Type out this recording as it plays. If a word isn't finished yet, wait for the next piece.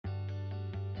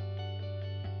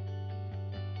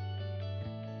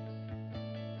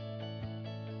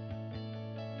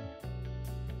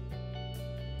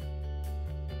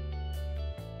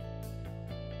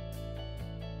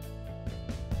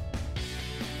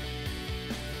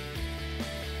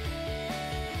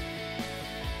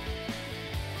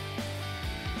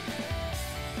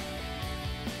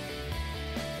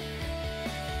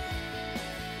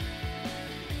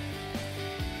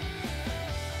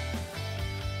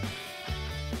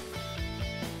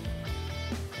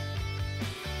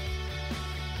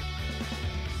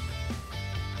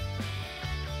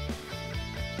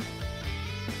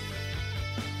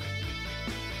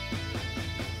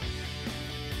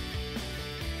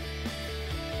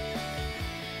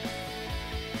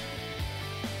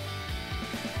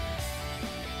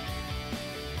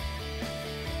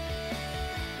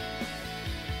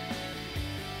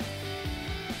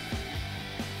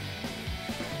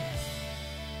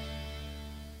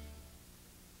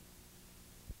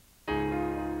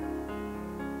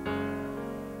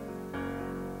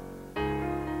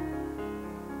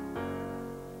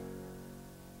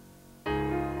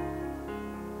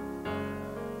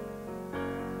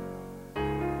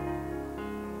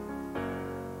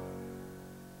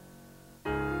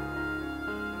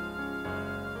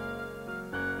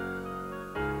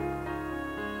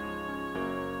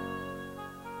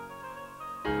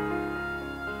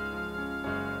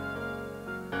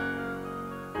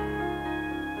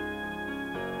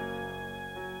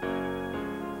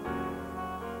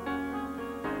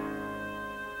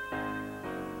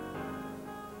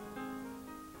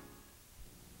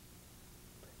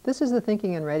This is the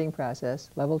thinking and writing process,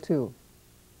 level 2.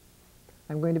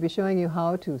 I'm going to be showing you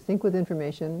how to think with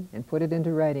information and put it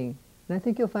into writing. And I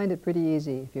think you'll find it pretty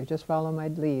easy if you just follow my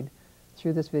lead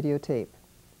through this videotape.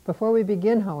 Before we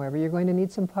begin, however, you're going to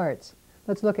need some parts.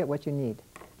 Let's look at what you need.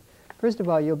 First of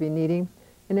all, you'll be needing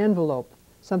an envelope,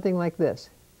 something like this.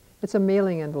 It's a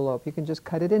mailing envelope. You can just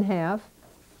cut it in half.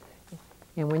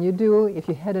 And when you do, if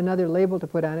you had another label to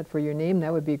put on it for your name,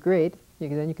 that would be great.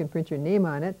 Then you can print your name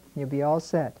on it, and you'll be all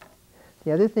set.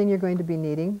 The other thing you're going to be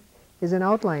needing is an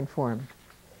outline form.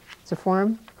 It's a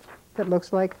form that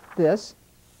looks like this.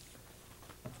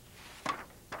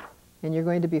 And you're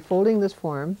going to be folding this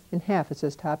form in half. It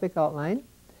says topic outline,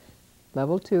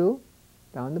 level 2,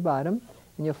 down the bottom,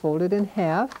 and you'll fold it in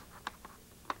half.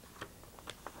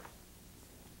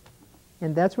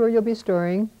 And that's where you'll be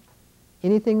storing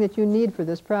anything that you need for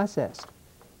this process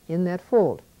in that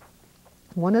fold.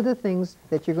 One of the things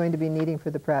that you're going to be needing for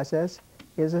the process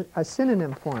is a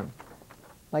synonym form,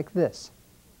 like this.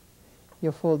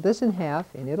 You'll fold this in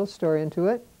half and it'll store into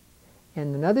it.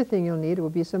 And another thing you'll need will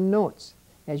be some notes.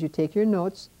 As you take your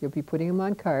notes, you'll be putting them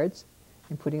on cards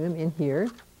and putting them in here.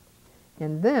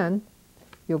 And then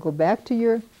you'll go back to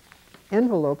your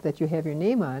envelope that you have your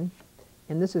name on.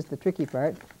 And this is the tricky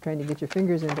part, trying to get your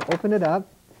fingers in to open it up.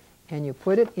 And you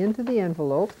put it into the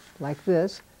envelope like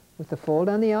this, with the fold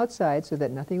on the outside so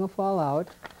that nothing will fall out.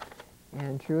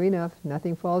 And true enough,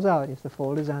 nothing falls out if the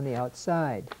fold is on the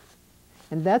outside.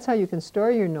 And that's how you can store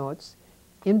your notes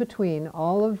in between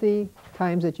all of the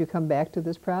times that you come back to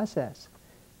this process.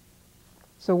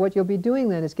 So what you'll be doing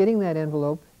then is getting that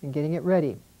envelope and getting it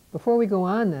ready. Before we go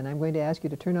on then, I'm going to ask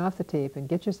you to turn off the tape and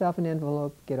get yourself an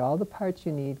envelope, get all the parts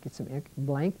you need, get some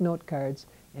blank note cards,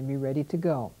 and be ready to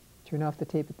go. Turn off the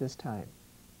tape at this time.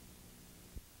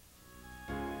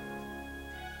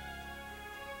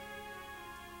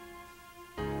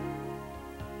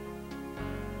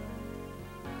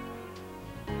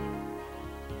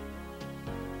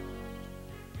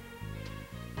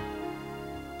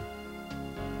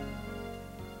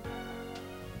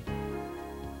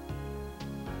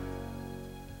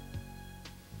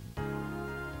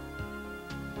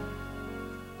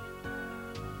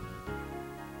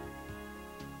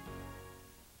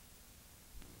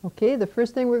 Okay, the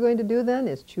first thing we're going to do then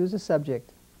is choose a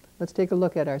subject. Let's take a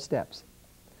look at our steps.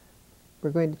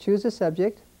 We're going to choose a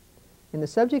subject, and the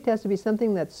subject has to be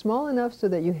something that's small enough so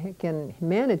that you can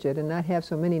manage it and not have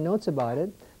so many notes about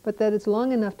it, but that it's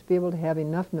long enough to be able to have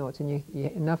enough notes and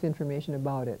enough information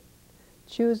about it.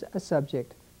 Choose a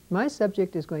subject. My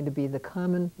subject is going to be the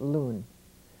common loon.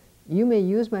 You may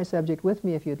use my subject with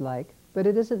me if you'd like, but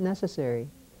it isn't necessary,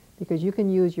 because you can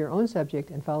use your own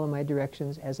subject and follow my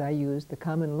directions as I use the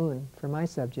common loon for my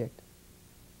subject.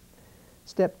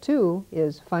 Step 2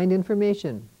 is find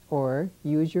information, or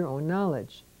use your own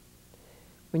knowledge.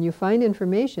 When you find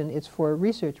information, it's for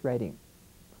research writing.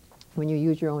 When you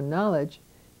use your own knowledge,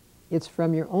 it's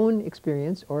from your own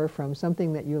experience or from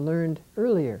something that you learned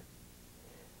earlier.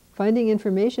 Finding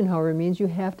information, however, means you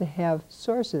have to have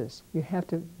sources. You have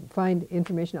to find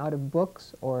information out of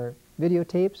books or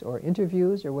videotapes or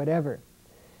interviews or whatever.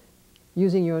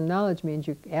 Using your own knowledge means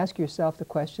you ask yourself the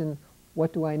question,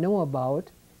 what do I know about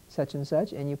such and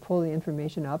such, and you pull the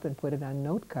information up and put it on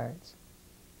note cards.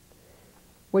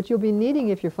 What you'll be needing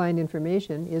if you find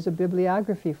information is a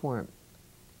bibliography form.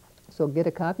 So get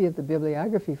a copy of the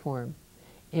bibliography form.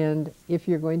 And if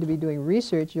you're going to be doing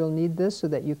research, you'll need this so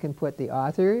that you can put the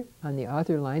author on the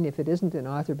author line. If it isn't an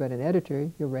author but an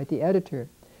editor, you'll write the editor.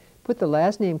 Put the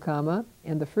last name, comma,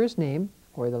 and the first name,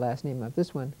 or the last name of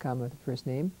this one, comma, the first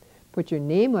name. Put your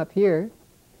name up here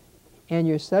and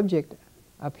your subject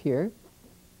up here.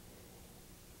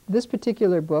 This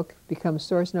particular book becomes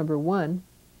source number 1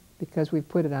 because we've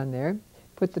put it on there.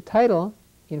 Put the title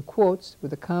in quotes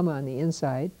with a comma on the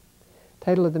inside.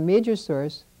 Title of the major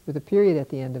source with a period at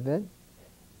the end of it.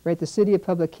 Write the city of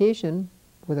publication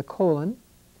with a colon,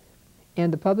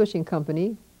 and the publishing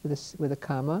company with a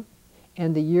comma,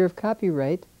 and the year of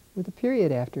copyright with a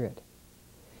period after it.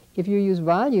 If you use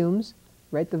volumes,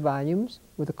 write the volumes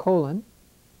with a colon,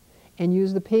 and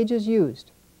use the pages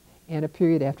used, and a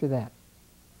period after that.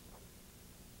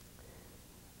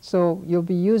 So you'll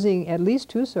be using at least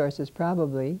 2 sources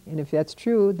probably, and if that's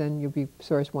true, then you'll be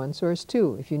source 1, source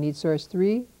 2. If you need source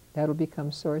 3, that'll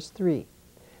become source 3.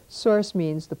 Source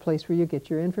means the place where you get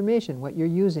your information, what you're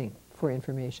using for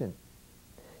information.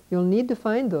 You'll need to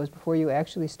find those before you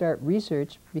actually start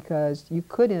research, because you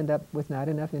could end up with not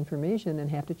enough information and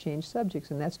have to change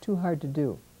subjects, and that's too hard to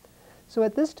do. So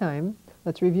at this time,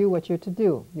 let's review what you're to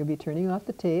do. You'll be turning off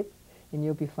the tape, and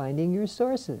you'll be finding your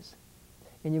sources.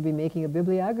 And you'll be making a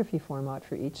bibliography form out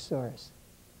for each source.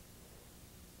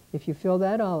 If you fill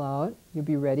that all out, you'll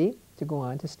be ready to go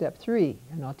on to step 3,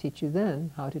 and I'll teach you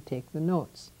then how to take the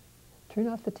notes. Turn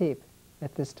off the tape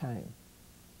at this time.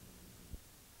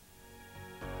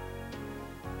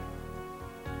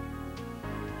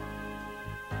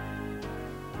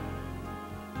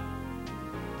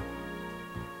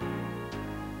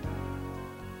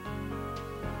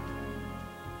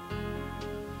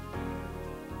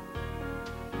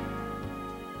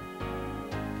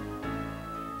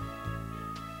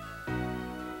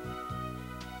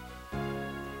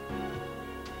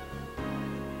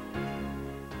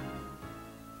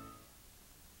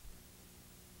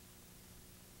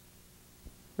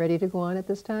 Ready to go on at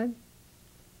this time?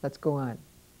 Let's go on.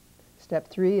 Step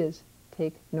 3 is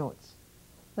take notes.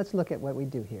 Let's look at what we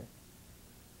do here.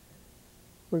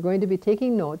 We're going to be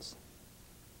taking notes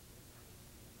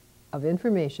of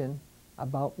information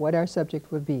about what our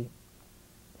subject would be.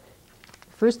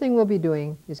 First thing we'll be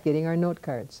doing is getting our note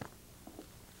cards.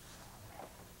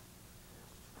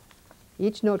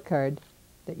 Each note card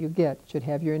that you get should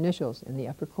have your initials in the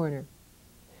upper corner.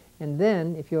 And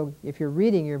then, if you're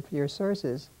reading your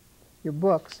sources, your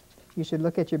books, you should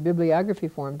look at your bibliography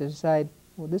form to decide,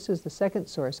 well, this is the second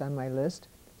source on my list,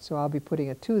 so I'll be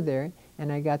putting a 2 there,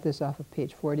 and I got this off of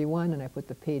page 41, and I put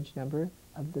the page number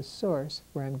of the source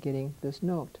where I'm getting this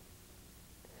note.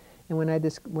 And when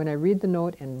I read the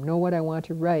note and know what I want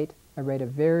to write, I write a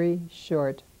very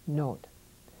short note.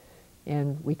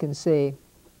 And we can say,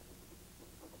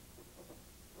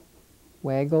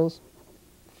 waggles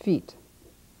feet.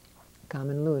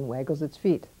 Common loon waggles its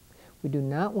feet. We do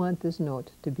not want this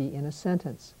note to be in a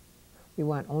sentence. We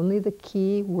want only the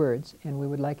key words, and we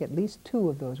would like at least 2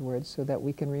 of those words so that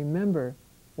we can remember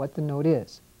what the note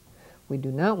is. We do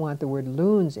not want the word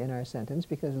loons in our sentence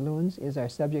because loons is our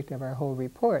subject of our whole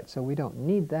report, so we don't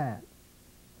need that.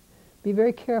 Be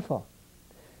very careful.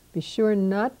 Be sure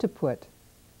not to put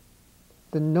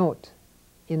the note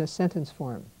in a sentence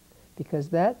form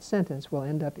because that sentence will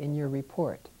end up in your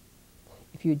report.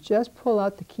 If you just pull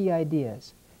out the key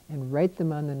ideas and write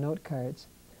them on the note cards,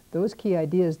 those key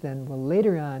ideas then will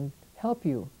later on help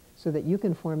you so that you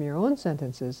can form your own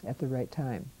sentences at the right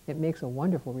time. It makes a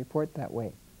wonderful report that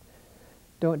way.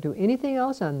 Don't do anything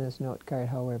else on this note card,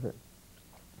 however.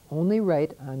 Only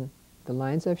write on the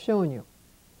lines I've shown you.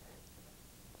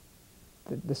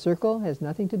 The circle has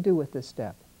nothing to do with this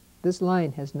step. This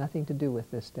line has nothing to do with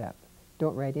this step.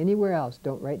 Don't write anywhere else.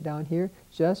 Don't write down here.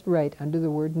 Just write under the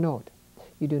word note.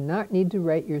 You do not need to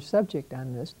write your subject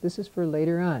on this. This is for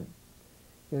later on.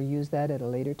 You'll use that at a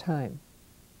later time.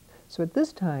 So at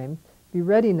this time, be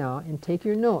ready now and take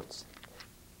your notes.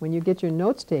 When you get your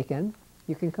notes taken,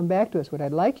 you can come back to us. What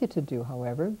I'd like you to do,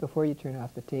 however, before you turn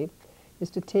off the tape,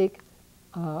 is to take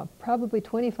probably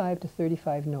 25 to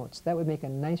 35 notes. That would make a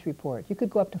nice report. You could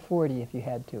go up to 40 if you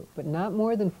had to, but not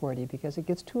more than 40 because it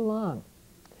gets too long.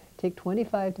 Take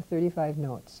 25 to 35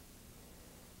 notes.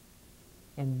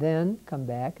 And then come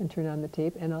back and turn on the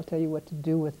tape, and I'll tell you what to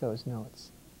do with those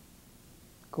notes.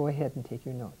 Go ahead and take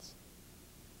your notes.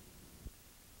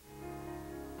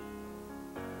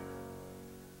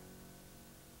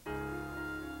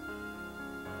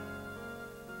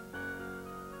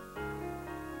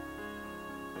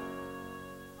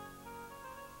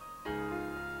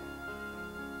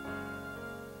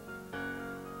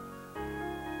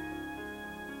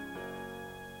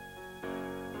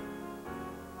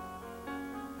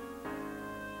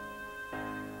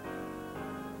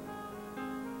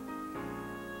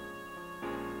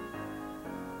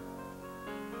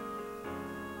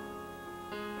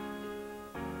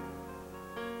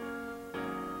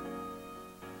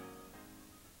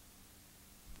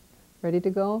 Ready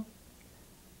to go?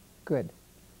 Good.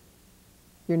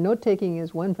 Your note-taking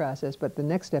is one process, but the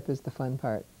next step is the fun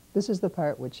part. This is the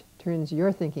part which turns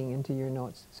your thinking into your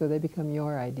notes, so they become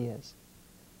your ideas.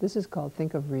 This is called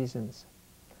think of reasons.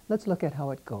 Let's look at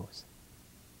how it goes.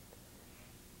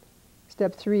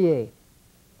 Step 3A,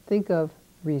 think of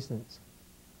reasons.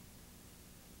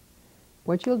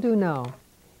 What you'll do now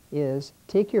is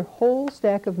take your whole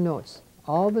stack of notes,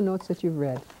 all the notes that you've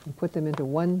read, and put them into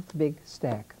one big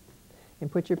stack.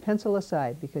 And put your pencil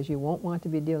aside because you won't want to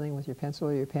be dealing with your pencil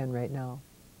or your pen right now.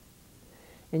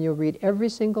 And you'll read every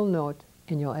single note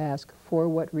and you'll ask for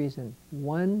what reason,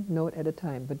 one note at a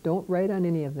time, but don't write on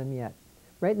any of them yet.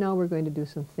 Right now we're going to do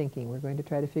some thinking. We're going to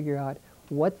try to figure out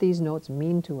what these notes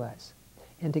mean to us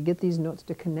and to get these notes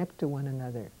to connect to one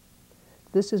another.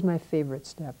 This is my favorite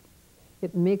step.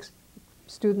 It makes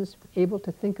students able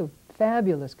to think of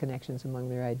fabulous connections among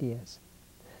their ideas.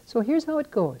 So here's how it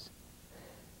goes.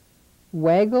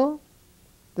 Waggle,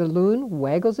 the loon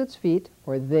waggles its feet,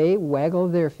 or they waggle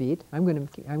their feet. I'm going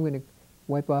to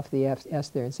wipe off the S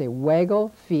there and say, waggle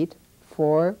feet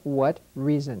for what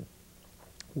reason?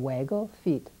 Waggle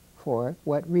feet for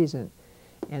what reason?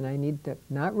 And I need to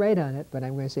not write on it, but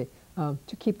I'm going to say,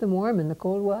 to keep them warm in the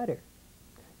cold water,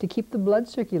 to keep the blood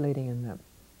circulating in them.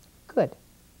 Good.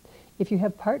 If you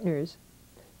have partners,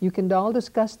 you can all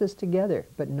discuss this together,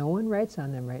 but no one writes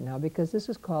on them right now because this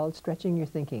is called stretching your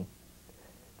thinking.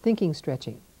 Thinking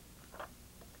stretching.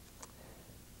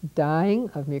 Dying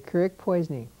of mercuric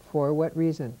poisoning. For what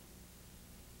reason?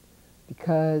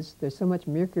 Because there's so much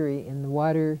mercury in the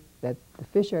water that the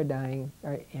fish are dying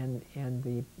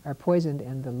are poisoned,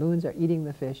 and the loons are eating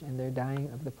the fish and they're dying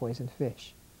of the poisoned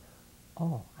fish.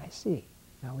 Oh, I see.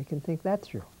 Now we can think that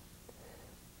through.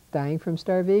 Dying from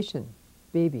starvation.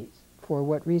 Babies. For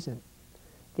what reason?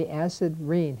 The acid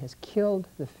rain has killed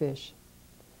the fish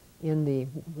in the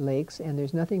lakes, and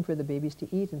there's nothing for the babies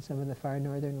to eat in some of the far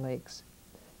northern lakes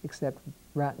except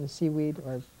rotten seaweed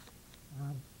or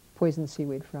poisoned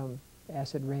seaweed from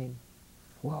acid rain.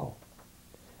 Whoa.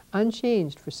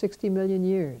 Unchanged for 60 million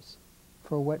years.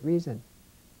 For what reason?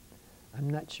 I'm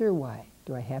not sure why.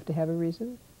 Do I have to have a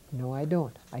reason? No, I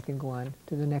don't. I can go on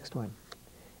to the next one.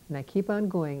 And I keep on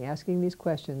going, asking these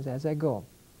questions as I go.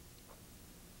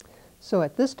 So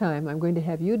at this time, I'm going to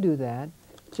have you do that,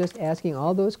 just asking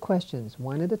all those questions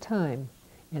one at a time.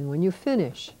 And when you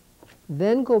finish,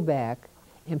 then go back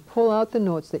and pull out the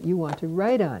notes that you want to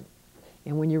write on.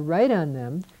 And when you write on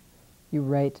them, you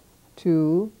write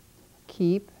to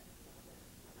keep.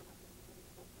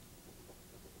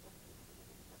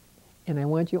 And I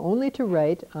want you only to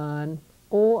write on,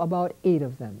 about 8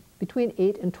 of them. Between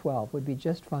 8 and 12 would be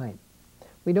just fine.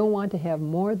 We don't want to have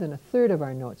more than a third of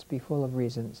our notes be full of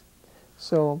reasons.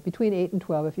 So between 8 and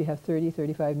 12, if you have 30,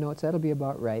 35 notes, that'll be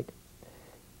about right.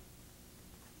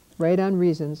 Write on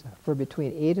reasons for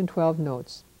between 8 and 12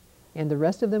 notes, and the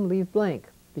rest of them leave blank,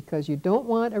 because you don't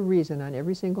want a reason on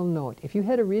every single note. If you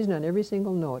had a reason on every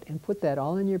single note and put that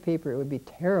all in your paper, it would be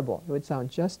terrible. It would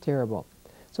sound just terrible.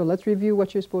 So let's review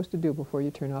what you're supposed to do before you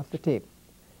turn off the tape.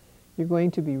 You're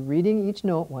going to be reading each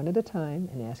note one at a time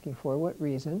and asking for what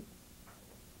reason,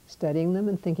 studying them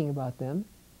and thinking about them,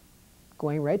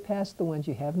 going right past the ones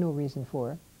you have no reason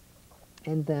for,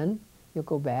 and then you'll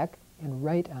go back and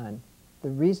write on the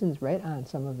reasons, write on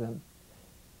some of them.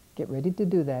 Get ready to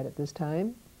do that at this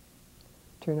time.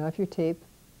 Turn off your tape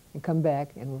and come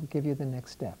back and we'll give you the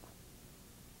next step.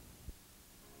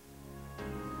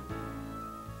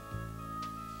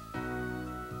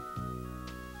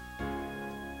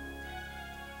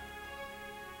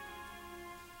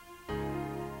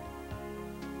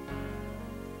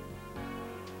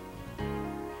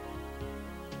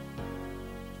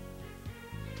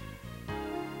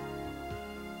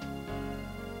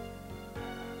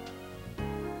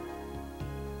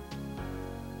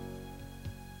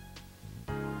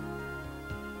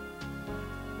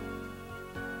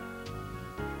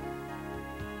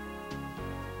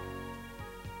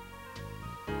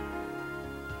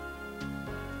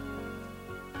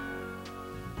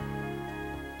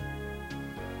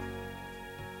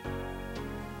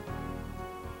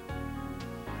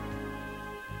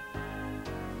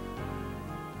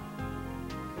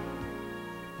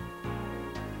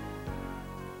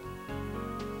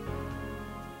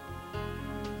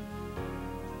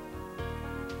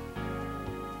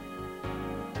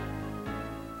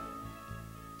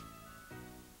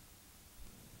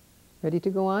 Ready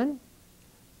to go on?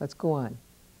 Let's go on.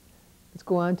 Let's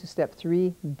go on to step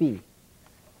 3B.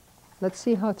 Let's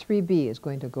see how 3B is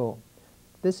going to go.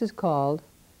 This is called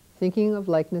thinking of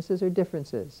likenesses or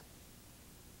differences.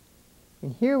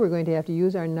 And here we're going to have to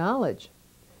use our knowledge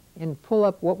and pull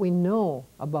up what we know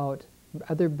about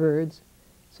other birds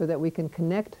so that we can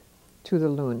connect to the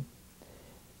loon.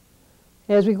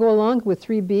 As we go along with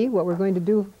 3B, what we're going to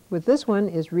do with this one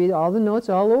is read all the notes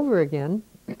all over again.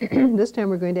 This time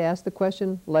we're going to ask the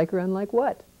question, like or unlike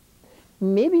what?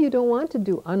 Maybe you don't want to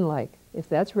do unlike. If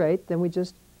that's right, then we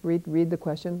just read the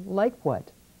question, like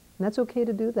what? And that's okay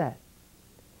to do that.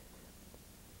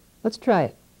 Let's try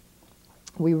it.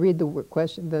 We read the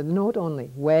question, the note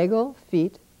only. Waggle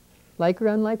feet, like or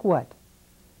unlike what?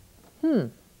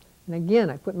 And again,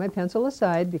 I put my pencil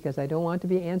aside because I don't want to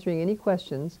be answering any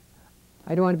questions.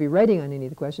 I don't want to be writing on any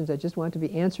of the questions. I just want to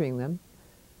be answering them.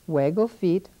 Waggle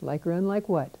feet, like or unlike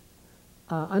what?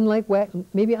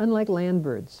 Maybe unlike land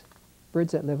birds,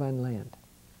 birds that live on land.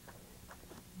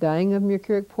 Dying of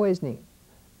mercuric poisoning,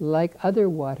 like other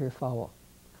waterfowl.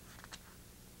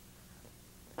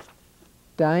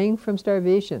 Dying from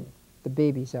starvation, the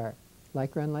babies are,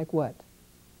 like or unlike what?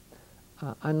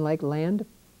 Unlike land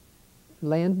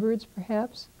birds,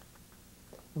 perhaps?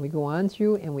 And we go on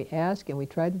through and we ask and we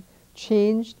try to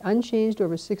unchanged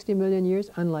over 60 million years,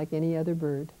 unlike any other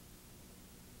bird.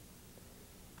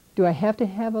 Do I have to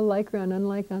have a like or an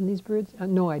unlike on these birds?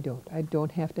 No, I don't. I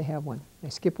don't have to have one. I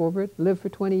skip over it. Live for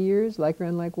 20 years, like or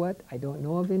unlike what? I don't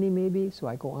know of any maybe, so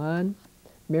I go on.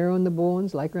 Marrow in the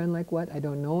bones, like or unlike what? I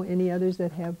don't know any others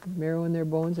that have marrow in their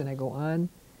bones, and I go on.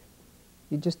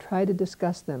 You just try to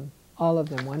discuss them, all of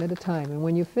them, one at a time. And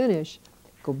when you finish,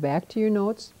 go back to your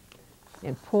notes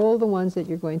and pull the ones that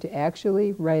you're going to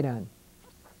actually write on.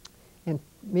 And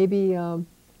maybe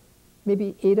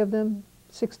 8 of them,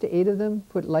 6 to 8 of them,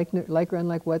 put like or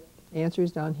unlike what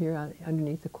answers down here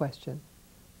underneath the question.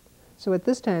 So at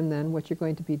this time then, what you're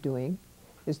going to be doing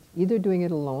is either doing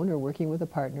it alone or working with a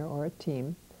partner or a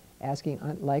team, asking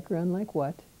like or unlike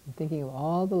what, and thinking of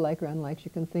all the like or unlikes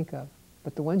you can think of.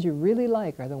 But the ones you really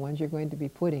like are the ones you're going to be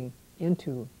putting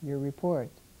into your report.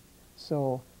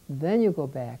 So then you go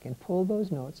back and pull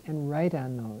those notes and write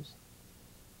on those.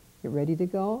 Get ready to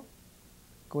go?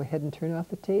 Go ahead and turn off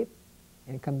the tape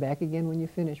and come back again when you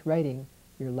finish writing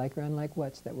your like or unlike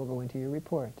whats that will go into your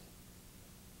report.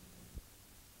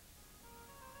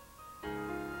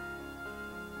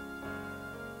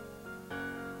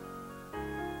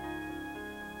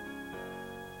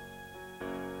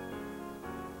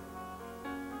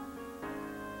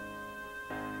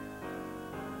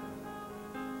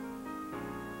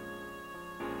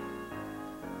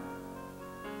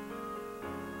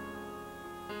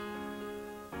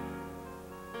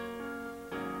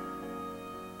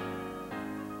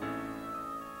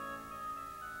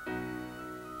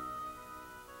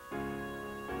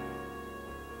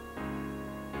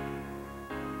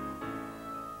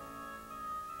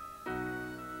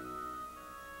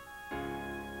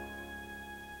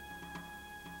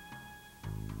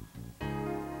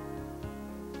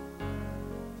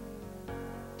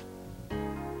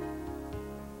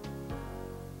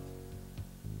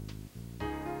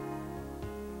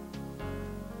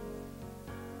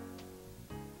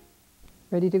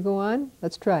 Ready to go on?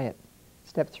 Let's try it.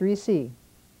 Step 3C.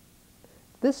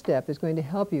 This step is going to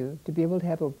help you to be able to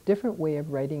have a different way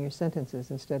of writing your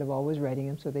sentences instead of always writing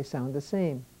them so they sound the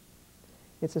same.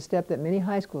 It's a step that many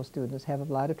high school students have a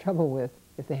lot of trouble with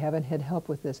if they haven't had help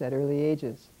with this at early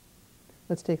ages.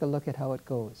 Let's take a look at how it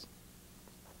goes.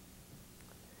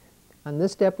 On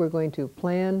this step, we're going to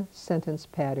plan sentence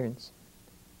patterns.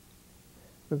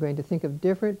 We're going to think of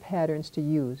different patterns to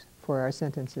use for our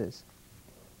sentences.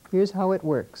 Here's how it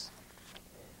works.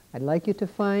 I'd like you to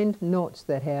find notes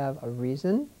that have a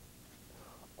reason,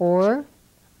 or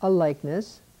a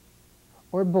likeness,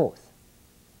 or both.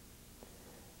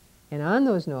 And on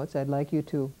those notes, I'd like you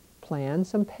to plan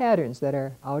some patterns that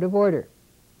are out of order.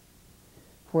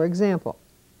 For example,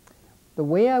 the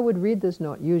way I would read this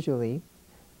note usually,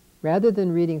 rather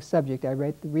than reading subject, I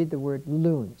read the word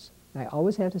loons. I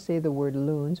always have to say the word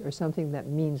loons or something that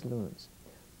means loons.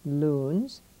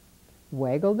 Loons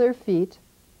waggle their feet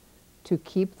to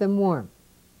keep them warm.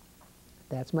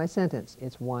 That's my sentence.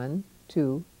 It's 1,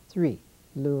 2, 3.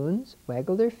 Loons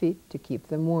waggle their feet to keep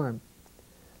them warm.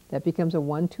 That becomes a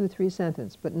 1, 2, 3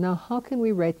 sentence. But now how can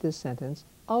we write this sentence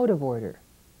out of order?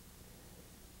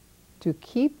 To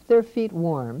keep their feet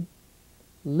warm,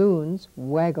 loons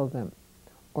waggle them.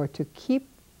 Or to keep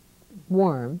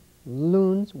warm,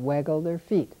 loons waggle their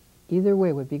feet. Either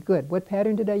way would be good. What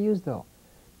pattern did I use though?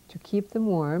 To keep them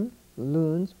warm,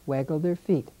 loons waggle their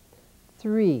feet.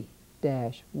 3-1-2.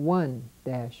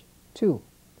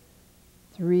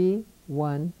 3,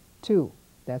 1, 2.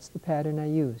 That's the pattern I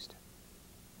used.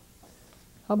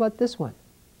 How about this one?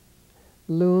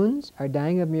 Loons are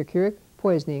dying of mercuric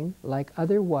poisoning like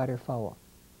other waterfowl.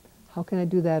 How can I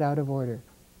do that out of order?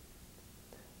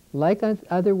 Like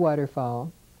other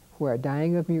waterfowl who are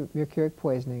dying of mercuric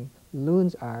poisoning,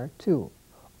 loons are too.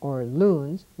 Or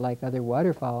loons, like other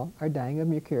waterfowl, are dying of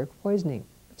mercuric poisoning.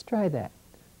 Let's try that.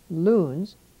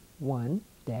 Loons, 1,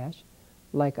 dash,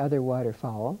 like other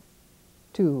waterfowl,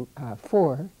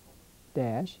 4,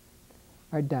 dash,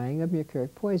 are dying of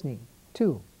mercuric poisoning.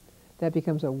 2. That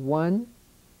becomes a 1,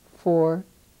 4,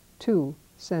 2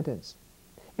 sentence.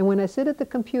 And when I sit at the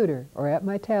computer or at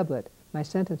my tablet, my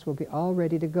sentence will be all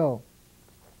ready to go.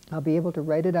 I'll be able to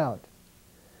write it out.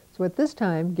 So at this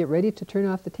time, get ready to turn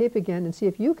off the tape again and see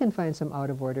if you can find some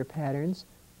out-of-order patterns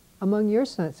among your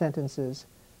sentences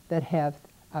that have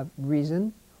a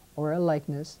reason or a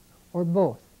likeness or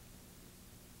both.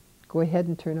 Go ahead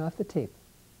and turn off the tape.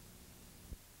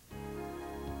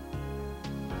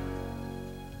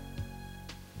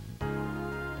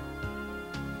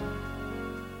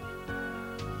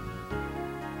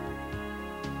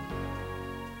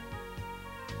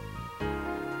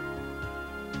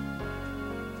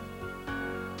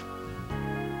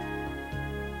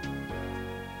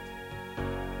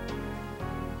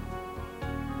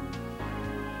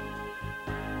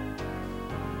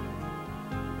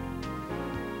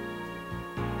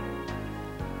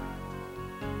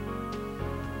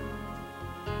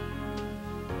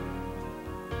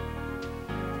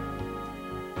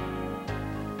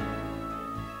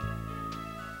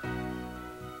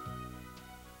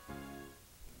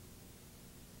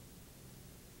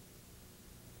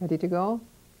 Ready to go?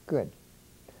 Good.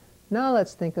 Now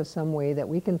let's think of some way that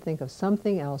we can think of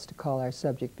something else to call our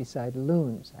subject beside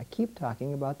loons. I keep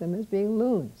talking about them as being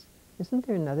loons. Isn't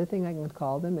there another thing I can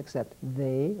call them except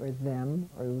they or them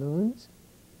or loons?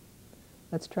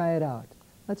 Let's try it out.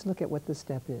 Let's look at what this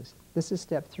step is. This is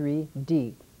step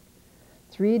 3D.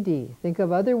 3D, think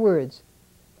of other words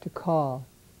to call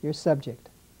your subject.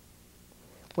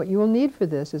 What you will need for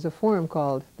this is a form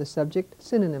called the subject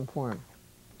synonym form.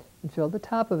 And fill the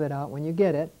top of it out when you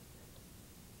get it.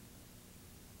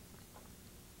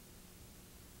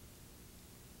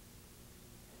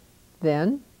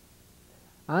 Then,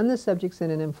 on the subject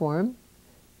synonym form,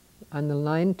 on the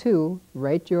line 2,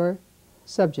 write your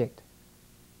subject.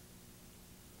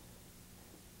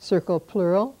 Circle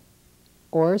plural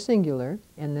or singular,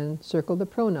 and then circle the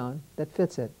pronoun that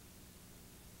fits it.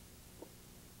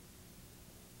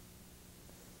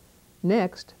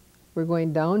 Next, we're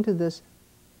going down to this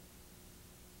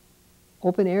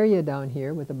open area down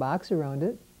here with a box around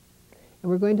it,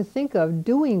 and we're going to think of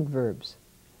doing verbs.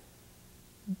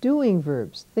 Doing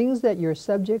verbs, things that your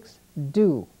subjects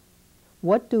do.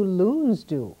 What do loons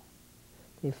do?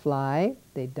 They fly,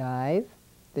 they dive,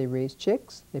 they raise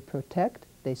chicks, they protect,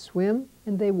 they swim,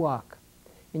 and they walk.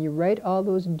 And you write all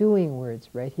those doing words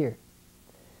right here.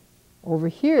 Over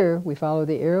here, we follow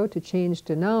the arrow to change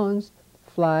to nouns.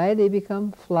 Fly, they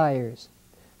become flyers.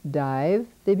 Dive,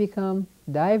 they become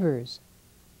divers.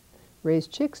 Raise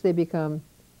chicks, they become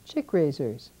chick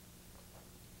raisers.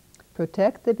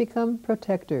 Protect, they become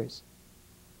protectors.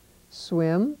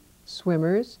 Swim,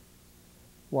 swimmers.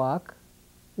 Walk,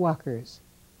 walkers.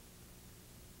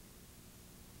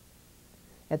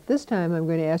 At this time, I'm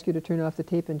going to ask you to turn off the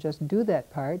tape and just do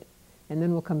that part, and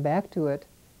then we'll come back to it,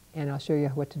 and I'll show you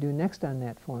what to do next on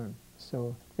that form.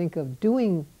 So think of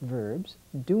doing verbs,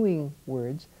 doing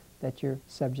words that your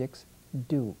subjects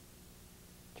do.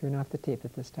 Turn off the tape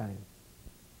at this time.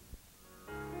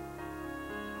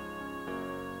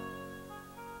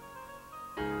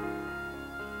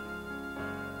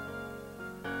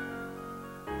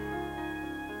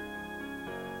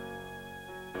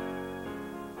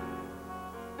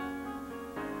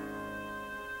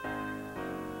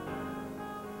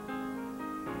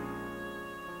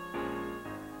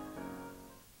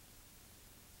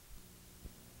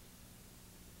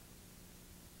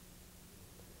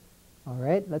 All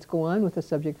right, let's go on with the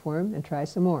subject form and try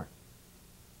some more.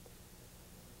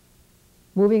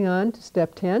 Moving on to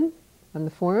step 10 on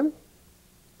the form.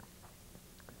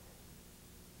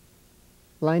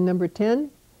 Line number 10,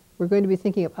 we're going to be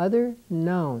thinking of other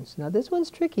nouns. Now this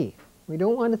one's tricky. We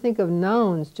don't want to think of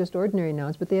nouns, just ordinary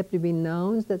nouns, but they have to be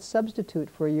nouns that substitute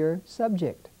for your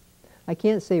subject. I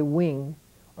can't say wing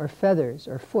or feathers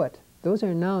or foot. Those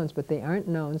are nouns, but they aren't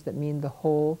nouns that mean the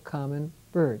whole common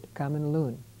bird, common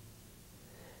loon.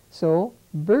 So,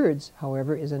 birds,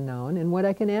 however, is a noun, and what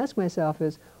I can ask myself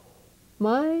is,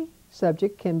 my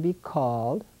subject can be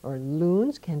called, or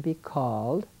loons can be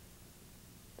called.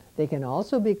 They can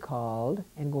also be called,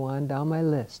 and go on down my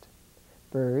list,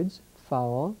 birds,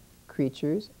 fowl,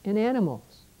 creatures, and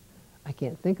animals. I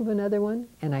can't think of another one,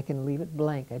 and I can leave it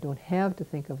blank. I don't have to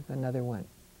think of another one.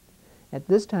 At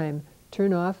this time,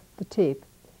 turn off the tape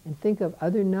and think of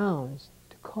other nouns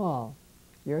to call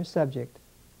your subject,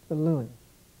 the loon.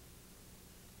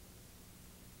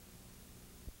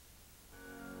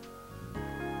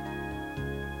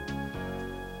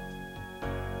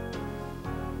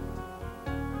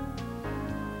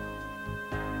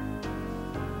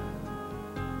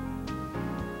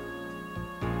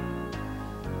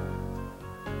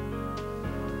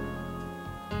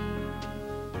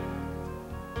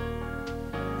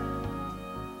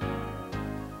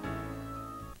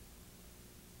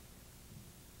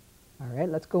 All right,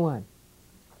 let's go on.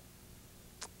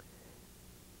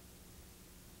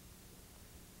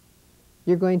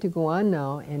 You're going to go on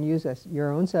now and use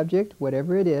your own subject,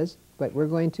 whatever it is, but we're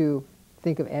going to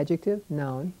think of adjective,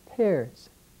 noun, pairs.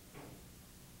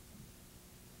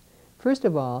 First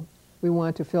of all, we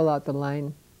want to fill out the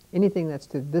line, anything that's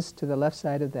to the left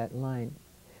side of that line.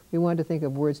 We want to think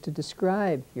of words to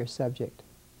describe your subject.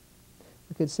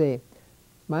 We could say,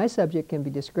 my subject can be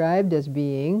described as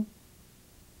being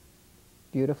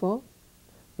beautiful.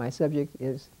 My subject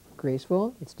is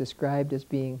graceful. It's described as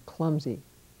being clumsy.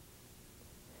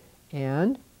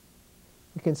 And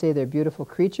we can say they're beautiful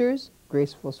creatures,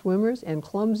 graceful swimmers, and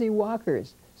clumsy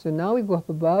walkers. So now we go up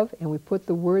above and we put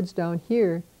the words down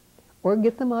here, or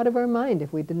get them out of our mind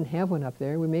if we didn't have one up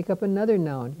there. We make up another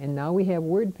noun, and now we have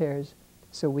word pairs,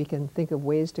 so we can think of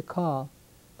ways to call,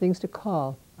 things to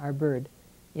call our bird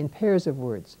in pairs of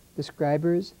words,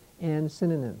 describers and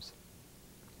synonyms.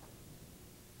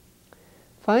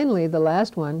 Finally, the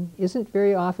last one isn't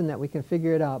very often that we can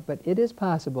figure it out, but it is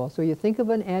possible. So you think of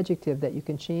an adjective that you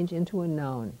can change into a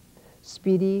noun.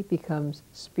 Speedy becomes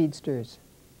speedsters.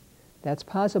 That's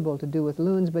possible to do with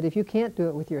loons, but if you can't do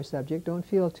it with your subject, don't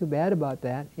feel too bad about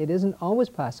that. It isn't always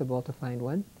possible to find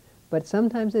one, but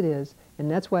sometimes it is, and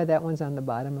that's why that one's on the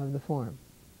bottom of the form.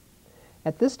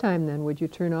 At this time, then, would you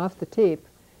turn off the tape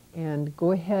and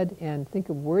go ahead and think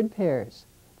of word pairs,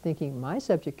 thinking my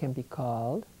subject can be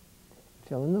called,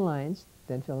 fill in the lines,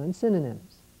 then fill in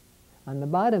synonyms. On the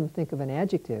bottom, think of an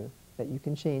adjective that you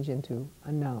can change into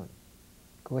a noun.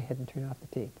 Go ahead and turn off the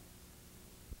tape.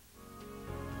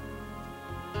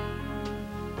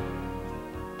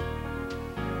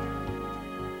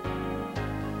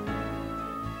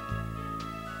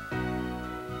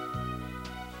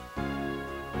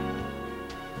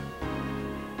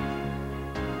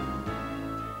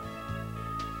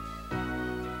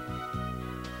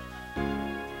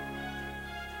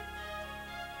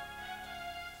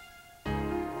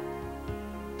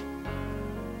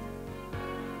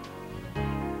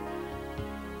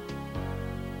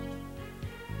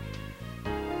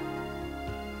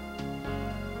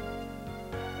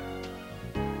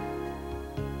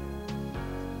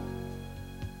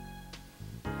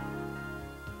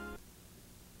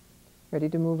 Ready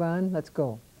to move on? Let's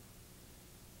go.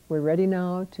 We're ready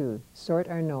now to sort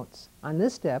our notes. On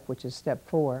this step, which is step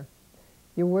 4,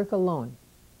 you work alone.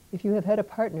 If you have had a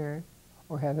partner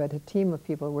or have had a team of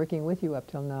people working with you up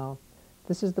till now,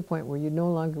 this is the point where you no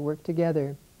longer work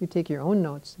together. You take your own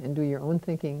notes and do your own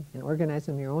thinking and organize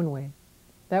them your own way.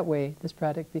 That way, this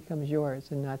product becomes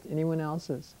yours and not anyone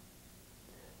else's.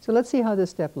 So let's see how this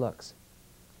step looks.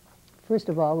 First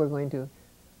of all, we're going to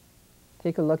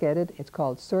take a look at it. It's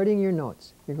called sorting your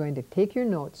notes. You're going to take your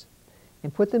notes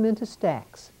and put them into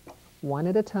stacks, one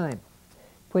at a time,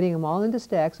 putting them all into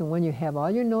stacks, and when you have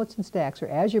all your notes in stacks, or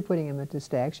as you're putting them into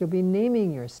stacks, you'll be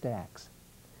naming your stacks.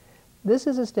 This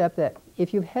is a step that,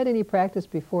 if you've had any practice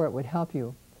before, it would help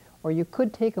you. Or you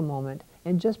could take a moment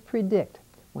and just predict,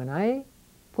 when I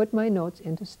put my notes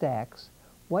into stacks,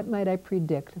 what might I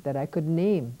predict that I could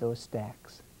name those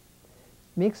stacks?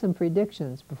 Make some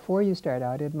predictions before you start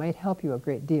out. It might help you a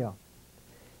great deal.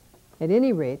 At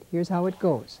any rate, here's how it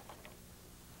goes.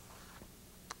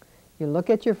 You look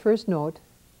at your first note,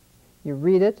 you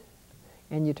read it,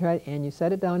 and you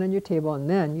set it down on your table, and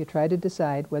then you try to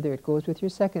decide whether it goes with your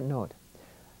second note.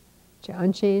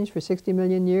 Unchanged for 60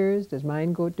 million years, do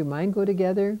mine go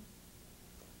together?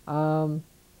 I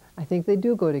think they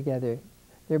do go together.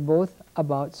 They're both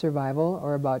about survival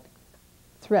or about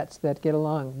threats that get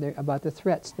along. They're about the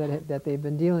threats that they've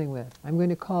been dealing with. I'm going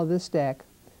to call this stack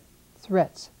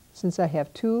threats. Since I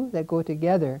have two that go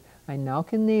together, I now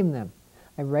can name them.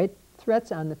 I write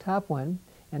threats on the top one,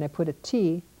 and I put a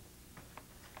T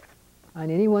on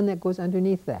any one that goes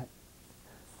underneath that.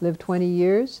 Live 20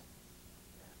 years.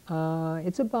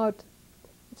 It's about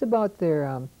their,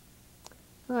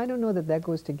 I don't know that that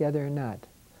goes together or not.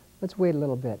 Let's wait a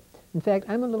little bit. In fact,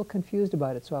 I'm a little confused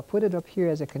about it, so I'll put it up here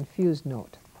as a confused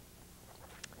note.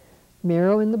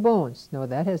 Marrow in the bones. No,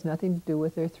 that has nothing to do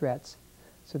with their threats.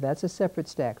 So that's a separate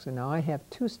stack. So now I have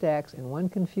two stacks and one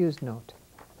confused note.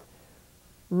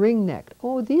 Ring-necked.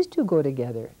 Oh, these two go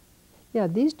together. Yeah,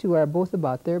 these two are both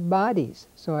about their bodies.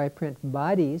 So I print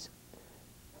bodies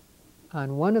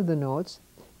on one of the notes,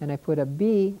 and I put a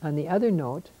B on the other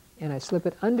note, and I slip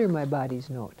it under my bodies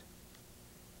note.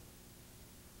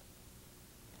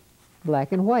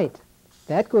 Black and white.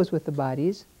 That goes with the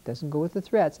bodies, doesn't go with the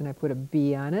threats, and I put a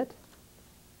B on it,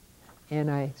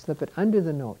 and I slip it under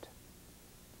the note.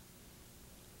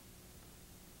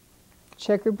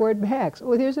 Checkerboard backs.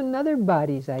 Oh, there's another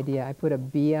bodies idea. I put a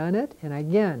B on it, and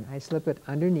again, I slip it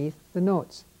underneath the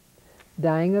notes.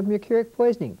 Dying of mercuric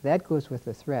poisoning. That goes with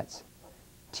the threats.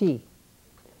 T.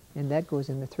 And that goes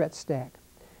in the threat stack.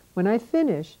 When I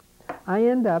finish, I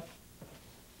end up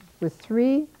with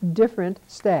 3 different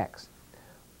stacks.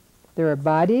 There are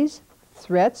bodies,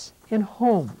 threats, and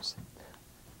homes.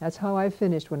 That's how I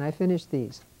finished when I finished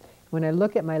these. When I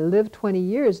look at my live 20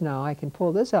 years now, I can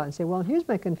pull this out and say, well, here's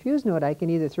my confused note. I can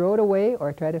either throw it away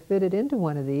or try to fit it into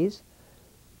one of these.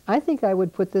 I think I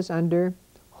would put this under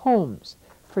homes.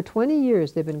 For 20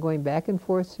 years, they've been going back and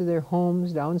forth to their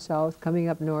homes down south, coming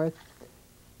up north.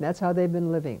 That's how they've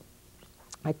been living.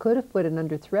 I could have put it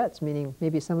under threats, meaning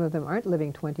maybe some of them aren't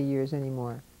living 20 years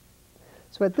anymore.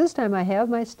 So at this time, I have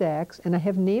my stacks, and I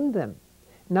have named them.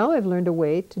 Now I've learned a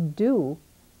way to do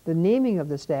the naming of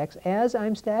the stacks as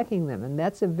I'm stacking them, and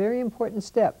that's a very important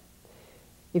step.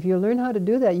 If you learn how to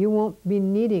do that, you won't be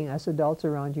needing us adults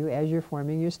around you as you're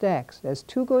forming your stacks. As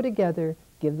two go together,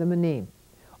 give them a name.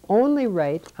 Only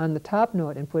write on the top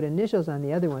note and put initials on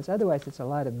the other ones. Otherwise, it's a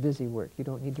lot of busy work. You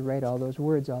don't need to write all those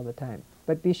words all the time.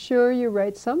 But be sure you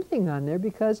write something on there,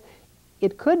 because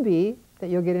it could be that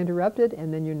you'll get interrupted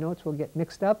and then your notes will get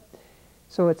mixed up.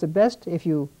 So it's the best if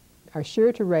you are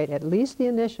sure to write at least the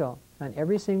initial on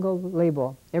every single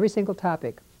label, every single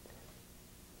topic.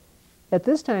 At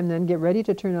this time, then, get ready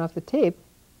to turn off the tape.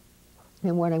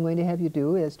 And what I'm going to have you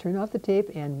do is turn off the tape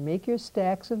and make your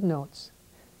stacks of notes.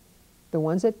 The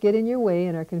ones that get in your way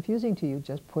and are confusing to you,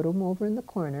 just put them over in the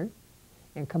corner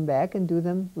and come back and do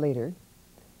them later.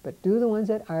 But do the ones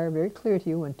that are very clear to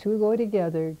you. When two go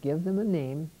together, give them a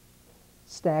name,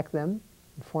 stack them,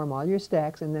 and form all your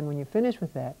stacks, and then when you finish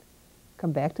with that,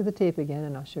 come back to the tape again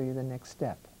and I'll show you the next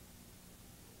step.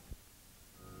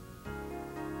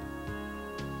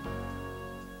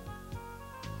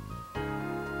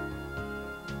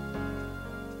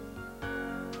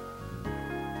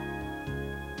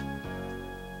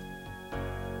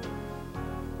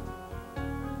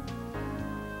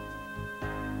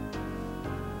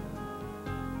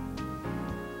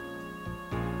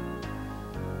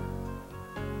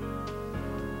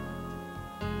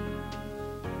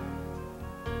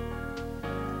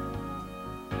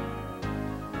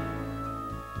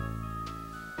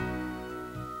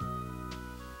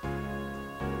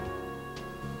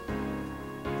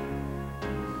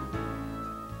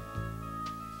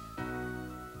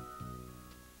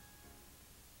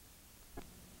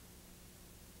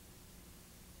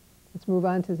 Let's move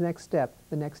on to the next step.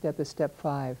 The next step is step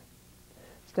 5.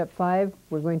 Step 5,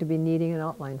 we're going to be needing an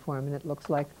outline form, and it looks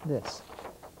like this.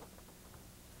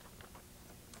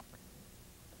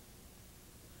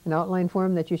 An outline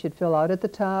form that you should fill out at the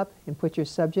top and put your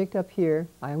subject up here.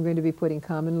 I'm going to be putting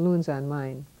common loons on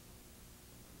mine.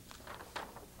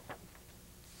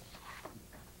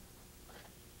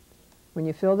 When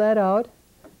you fill that out,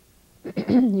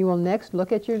 you will next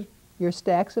look at your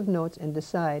stacks of notes and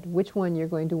decide which one you're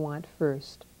going to want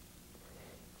first.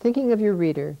 Thinking of your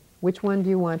reader, which one do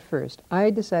you want first? I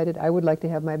decided I would like to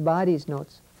have my body's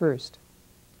notes first.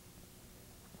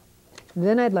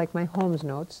 Then I'd like my Holmes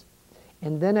notes,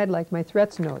 and then I'd like my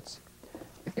threats notes.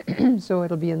 So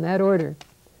it'll be in that order.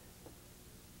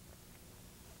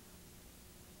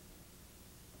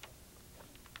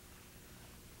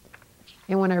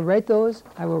 And when I write those,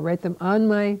 I will write them on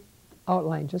my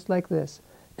outline, just like this.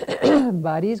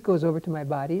 Bodies goes over to my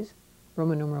bodies,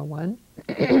 Roman numeral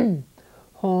 1.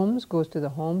 Holmes goes to the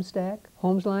home stack,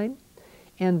 Holmes line,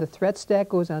 and the threat stack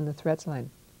goes on the threats line.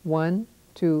 1,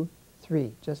 2,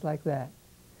 3, just like that.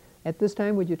 At this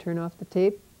time, would you turn off the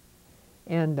tape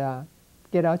and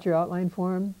get out your outline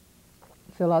form,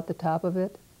 fill out the top of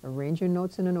it, arrange your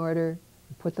notes in an order,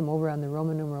 and put them over on the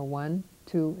Roman numeral 1,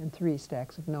 2, and 3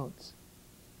 stacks of notes.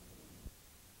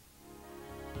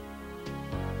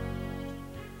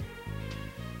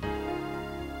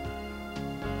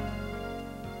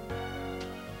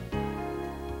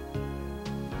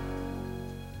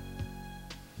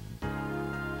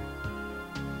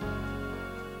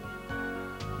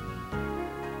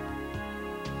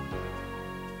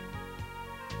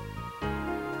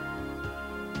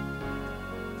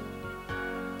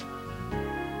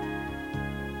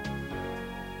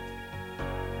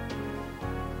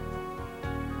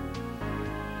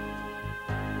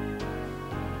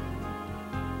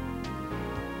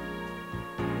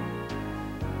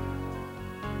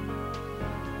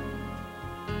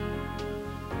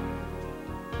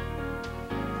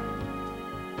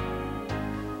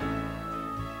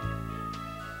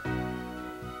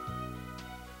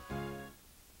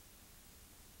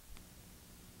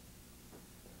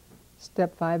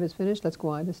 Step 5 is finished. Let's go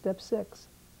on to step 6.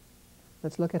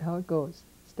 Let's look at how it goes.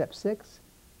 Step 6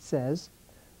 says,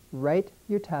 write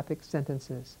your topic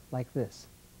sentences like this.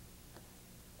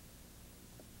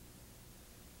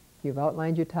 You've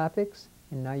outlined your topics,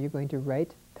 and now you're going to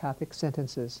write topic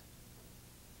sentences.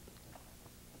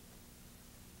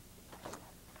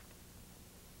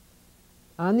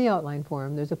 On the outline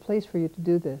form, there's a place for you to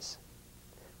do this.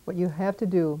 What you have to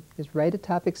do is write a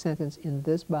topic sentence in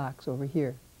this box over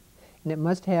here. And it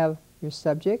must have your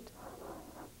subject,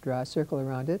 draw a circle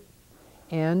around it,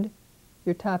 and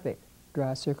your topic,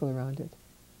 draw a circle around it.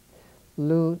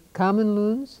 Common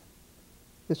loons,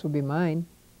 this will be mine.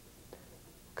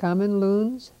 Common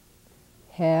loons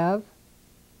have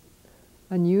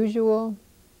unusual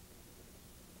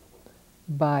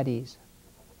bodies.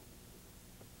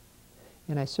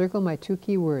 And I circle my 2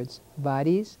 key words,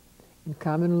 bodies and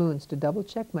common loons, to double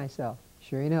check myself.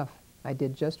 Sure enough, I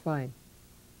did just fine.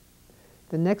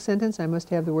 The next sentence, I must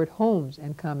have the word homes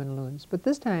and common loons. But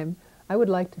this time, I would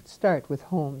like to start with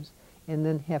homes and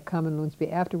then have common loons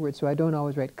be afterwards, so I don't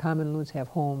always write common loons have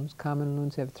homes, common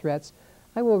loons have threats.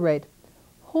 I will write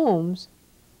homes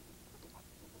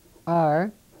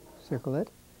are, circle it,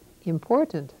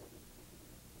 important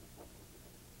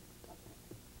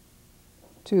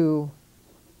to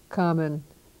common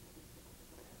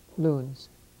loons,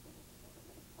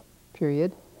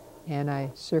 period, and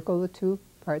I circle the two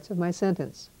parts of my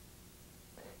sentence.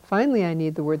 Finally, I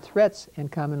need the word threats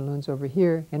and common loons over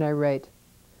here, and I write,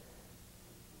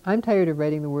 I'm tired of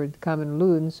writing the word common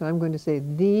loons, so I'm going to say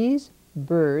these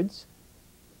birds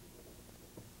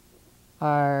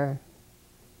are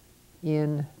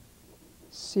in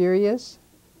serious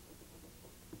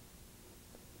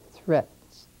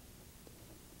threats.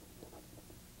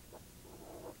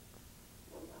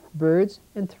 Birds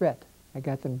and threat. I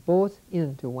got them both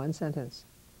into one sentence.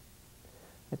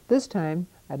 At this time,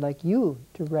 I'd like you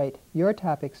to write your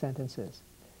topic sentences.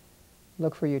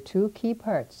 Look for your two key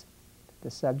parts, the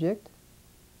subject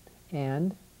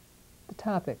and the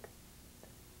topic.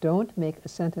 Don't make a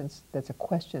sentence that's a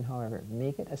question, however.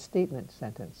 Make it a statement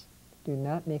sentence. Do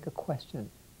not make a question.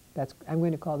 I'm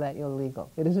going to call that illegal.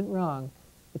 It isn't wrong.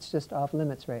 It's just off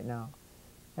limits right now.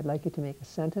 I'd like you to make a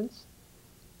sentence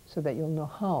so that you'll know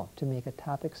how to make a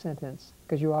topic sentence,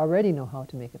 because you already know how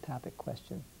to make a topic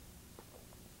question.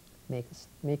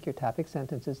 Make your topic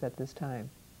sentences at this time.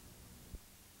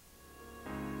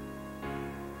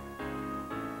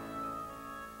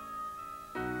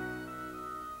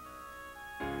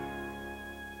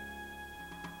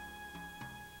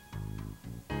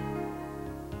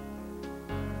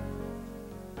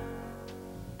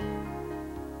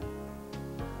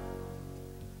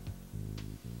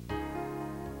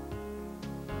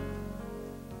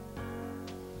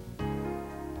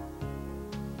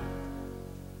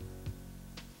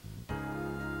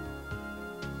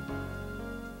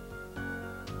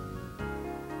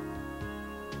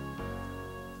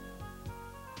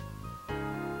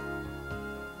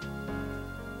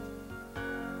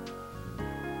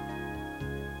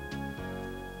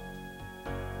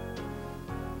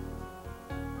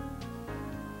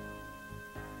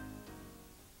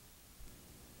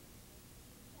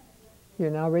 You're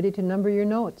now ready to number your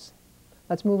notes.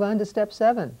 Let's move on to step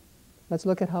 7. Let's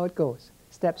look at how it goes.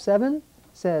 Step 7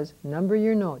 says number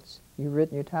your notes. You've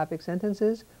written your topic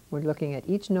sentences. We're looking at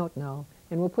each note now,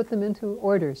 and we'll put them into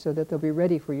order so that they'll be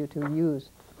ready for you to use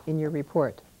in your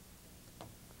report.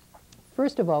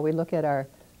 First of all, we look at our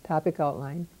topic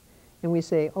outline, and we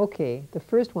say, okay, the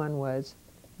first one was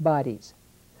bodies.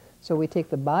 So we take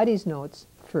the bodies notes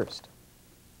first.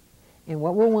 And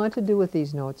what we'll want to do with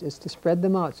these notes is to spread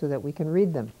them out so that we can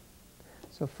read them.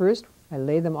 So first, I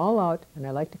lay them all out, and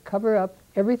I like to cover up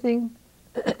everything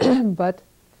but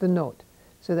the note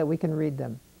so that we can read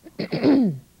them.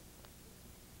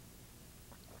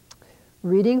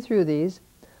 Reading through these,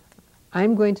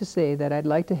 I'm going to say that I'd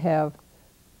like to have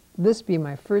this be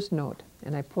my first note,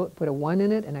 and I put a 1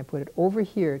 in it, and I put it over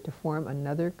here to form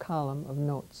another column of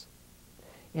notes.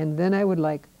 And then I would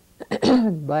like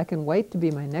black and white to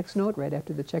be my next note right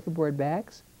after the checkerboard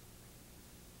backs.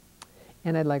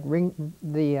 And I'd like ring-necked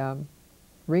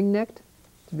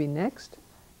to be next.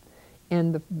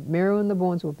 And the marrow and the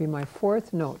bones will be my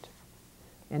fourth note.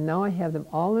 And now I have them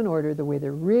all in order the way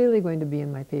they're really going to be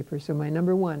in my paper, so my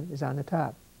number 1 is on the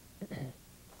top.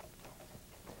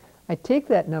 I take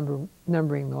that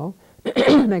numbering though,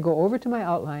 and I go over to my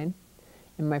outline,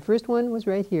 and my first one was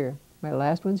right here. My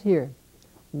last one's here.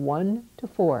 1 to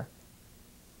 4.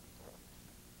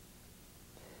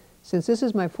 Since this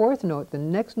is my fourth note, the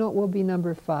next note will be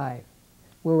number 5.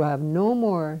 We will have no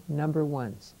more number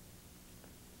 1s.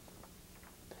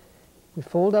 We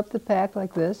fold up the pack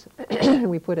like this, and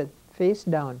we put it face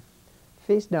down,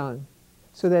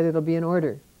 so that it'll be in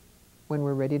order when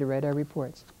we're ready to write our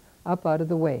reports. Up out of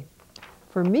the way.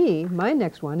 For me, my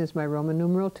next one is my Roman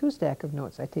numeral 2 stack of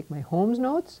notes. I take my Holmes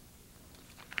notes,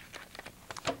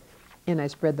 and I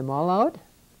spread them all out,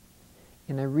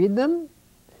 and I read them,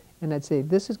 and I'd say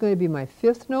this is going to be my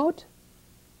 5th note,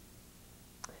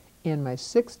 and my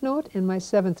 6th note, and my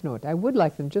 7th note. I would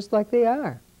like them just like they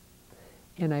are.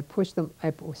 And I push them,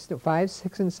 5,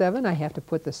 6, and 7. I have to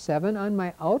put the 7 on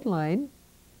my outline,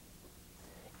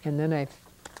 and then I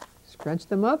scrunch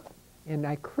them up, and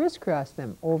I crisscross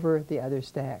them over the other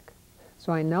stack.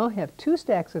 So I now have 2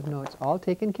 stacks of notes all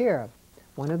taken care of.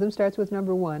 One of them starts with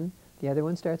number 1, the other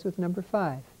one starts with number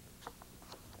 5.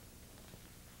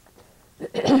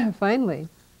 Finally,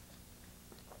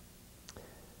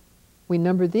 we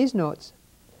number these notes.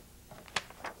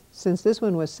 Since this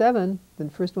one was 7, the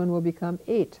first one will become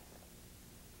 8.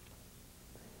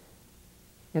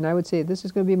 And I would say this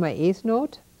is going to be my 8th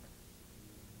note,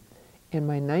 and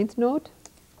my 9th note,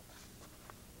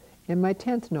 and my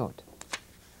 10th note.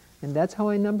 And that's how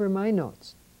I number my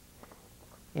notes.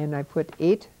 And I put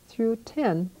 8 through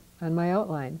 10 on my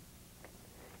outline.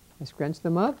 I scrunch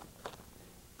them up,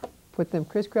 put them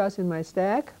crisscross in my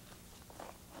stack,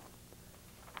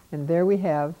 and there we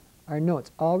have our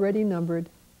notes already numbered,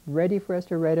 ready for us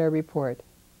to write our report.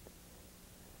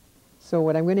 So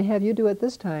what I'm going to have you do at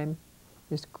this time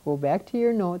is go back to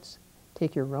your notes,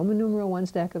 take your Roman numeral 1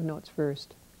 stack of notes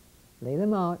first, lay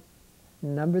them out,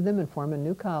 number them and form a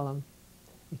new column,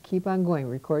 and keep on going.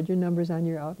 Record your numbers on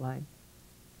your outline.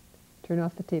 Turn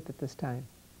off the tape at this time.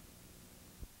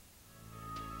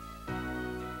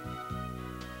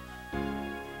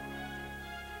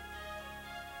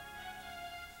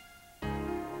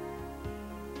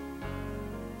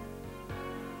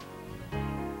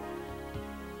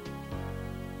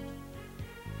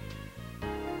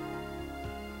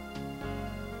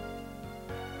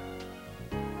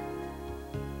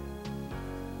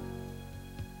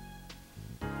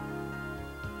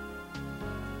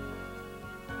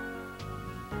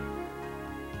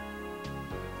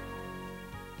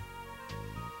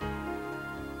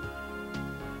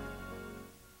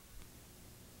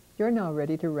 You're now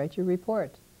ready to write your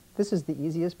report. This is the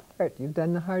easiest part. You've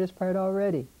done the hardest part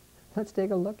already. Let's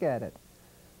take a look at it.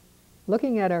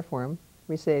 Looking at our form,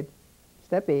 we say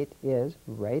step 8 is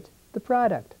write the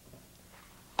product.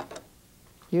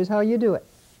 Here's how you do it.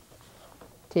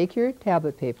 Take your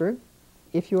tablet paper,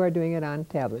 if you are doing it on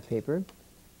tablet paper,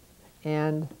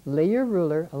 and lay your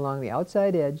ruler along the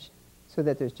outside edge so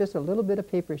that there's just a little bit of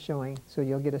paper showing, so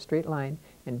you'll get a straight line,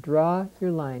 and draw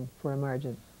your line for a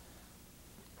margin.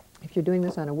 If you're doing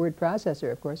this on a word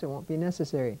processor, of course, it won't be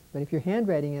necessary. But if you're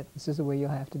handwriting it, this is the way you'll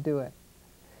have to do it.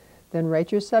 Then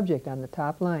write your subject on the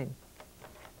top line.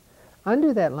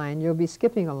 Under that line, you'll be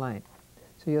skipping a line.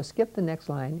 So you'll skip the next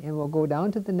line, and we'll go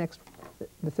down to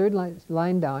the third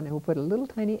line down, and we'll put a little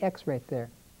tiny X right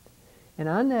there. And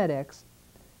on that X,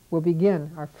 we'll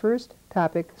begin our first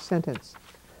topic sentence.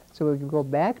 So we can go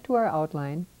back to our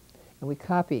outline, and we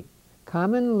copy.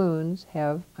 Common loons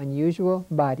have unusual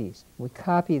bodies. We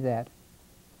copy that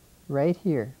right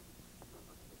here.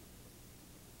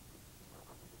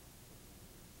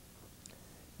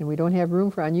 And we don't have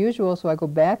room for unusual, so I go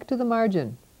back to the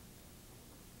margin.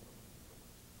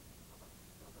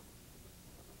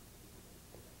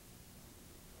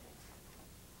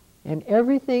 And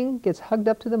everything gets hugged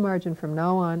up to the margin from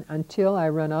now on until I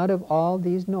run out of all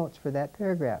these notes for that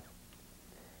paragraph.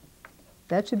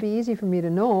 That should be easy for me to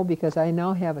know because I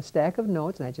now have a stack of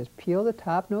notes, and I just peel the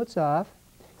top notes off.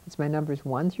 It's my numbers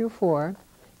 1 through 4,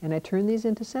 and I turn these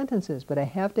into sentences, but I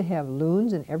have to have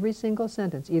loons in every single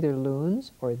sentence, either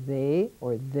loons or they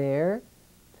or their.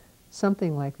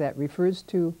 Something like that refers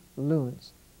to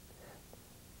loons.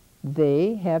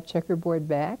 They have checkerboard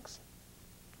backs.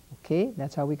 Okay,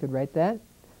 that's how we could write that.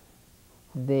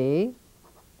 They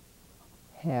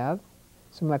have,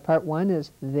 so my part 1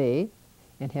 is they,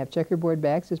 and have checkerboard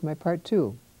backs is my part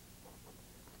 2.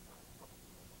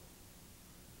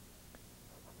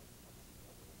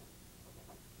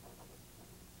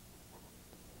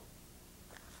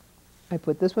 I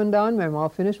put this one down, I'm all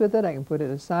finished with it, I can put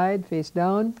it aside, face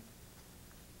down,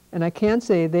 and I can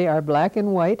say they are black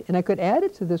and white, and I could add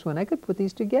it to this one, I could put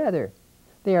these together.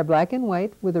 They are black and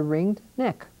white with a ringed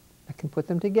neck. I can put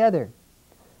them together.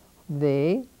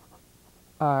 They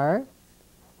are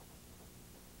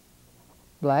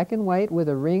black and white with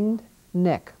a ringed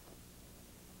neck.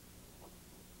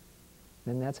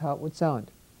 And that's how it would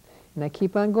sound. And I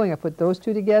keep on going. I put those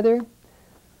two together.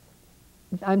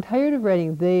 I'm tired of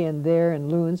writing they and their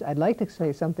and loons. I'd like to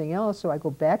say something else, so I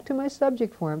go back to my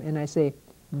subject form and I say,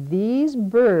 these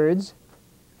birds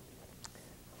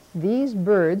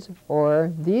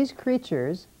or these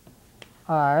creatures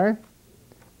have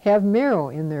marrow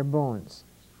in their bones.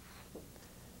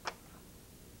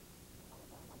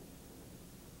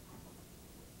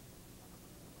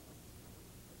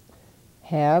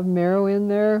 Have marrow in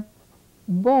their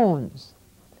bones.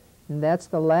 And that's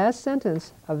the last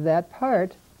sentence of that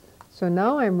part. So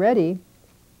now I'm ready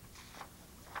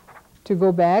to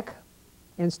go back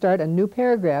and start a new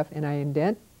paragraph, and I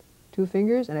indent 2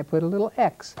 fingers and I put a little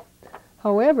X.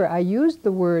 However, I used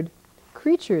the word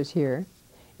creatures here,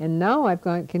 and now I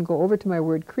can go over to my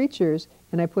word creatures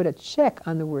and I put a check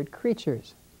on the word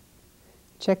creatures.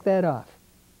 Check that off.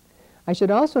 I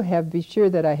should also be sure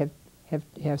that I have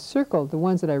circled the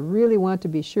ones that I really want to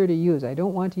be sure to use. I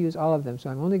don't want to use all of them, so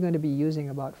I'm only going to be using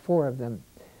about 4 of them.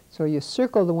 So you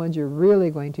circle the ones you're really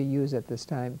going to use at this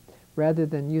time, rather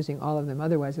than using all of them.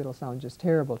 Otherwise, it'll sound just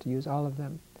terrible to use all of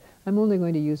them. I'm only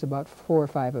going to use about 4 or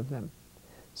 5 of them.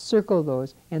 circle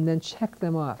those, and then check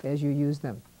them off as you use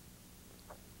them.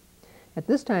 At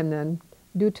this time then,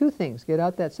 do two things. Get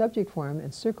out that subject form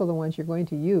and circle the ones you're going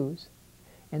to use,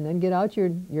 and then get out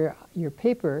your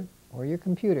paper or your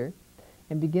computer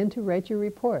and begin to write your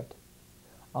report.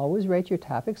 Always write your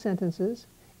topic sentences,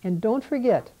 and don't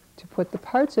forget to put the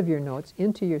parts of your notes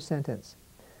into your sentence.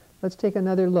 Let's take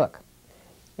another look.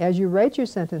 As you write your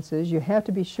sentences, you have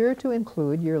to be sure to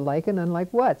include your like and unlike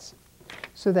whats,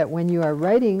 so that when you are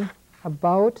writing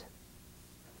about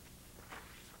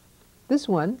this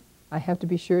one, I have to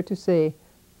be sure to say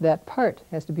that part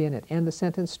has to be in it, and the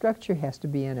sentence structure has to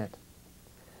be in it.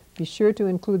 Be sure to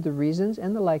include the reasons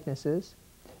and the likenesses,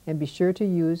 and be sure to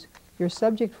use your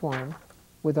subject form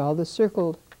with all the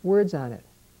circled words on it.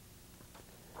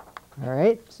 All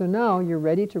right, so now you're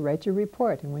ready to write your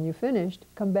report, and when you're finished,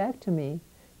 come back to me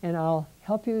and I'll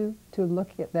help you to look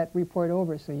at that report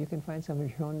over so you can find some of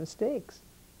your own mistakes.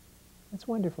 That's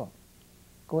wonderful.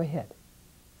 Go ahead.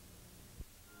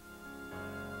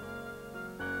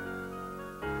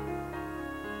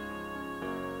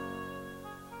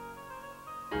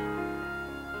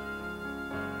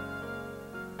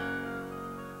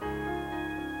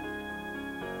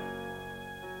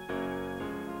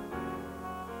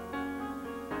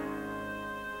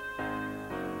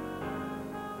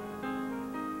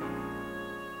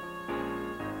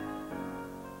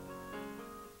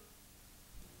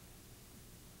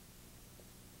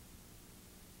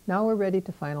 Now we're ready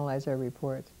to finalize our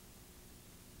report.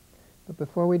 But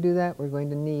before we do that, we're going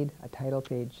to need a title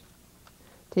page.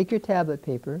 Take your tablet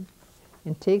paper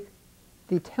and take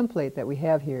the template that we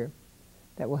have here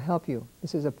that will help you.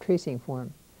 This is a tracing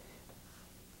form.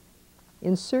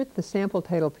 Insert the sample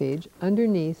title page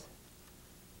underneath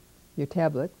your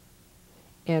tablet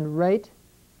and write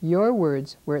your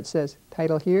words where it says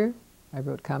title here. I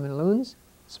wrote Common Loons,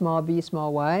 small b,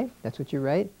 small y, that's what you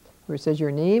write. Where it says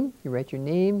your name, you write your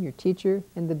name, your teacher,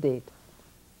 and the date.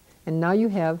 And now you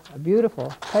have a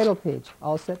beautiful title page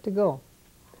all set to go.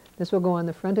 This will go on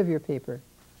the front of your paper.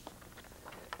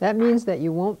 That means that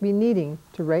you won't be needing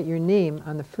to write your name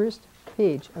on the first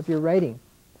page of your writing.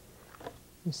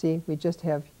 You see, we just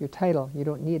have your title. You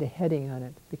don't need a heading on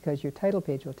it because your title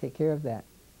page will take care of that.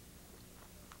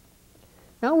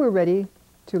 Now we're ready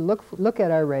to look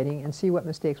at our writing and see what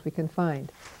mistakes we can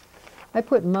find. I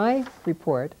put my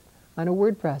report on a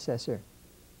word processor.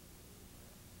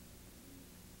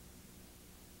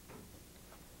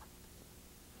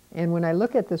 And when I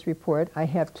look at this report, I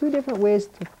have two different ways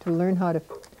to learn how to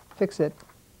fix it,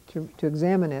 to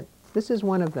examine it. This is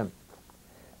one of them.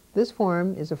 This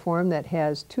form is a form that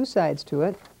has two sides to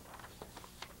it,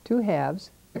 two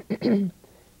halves,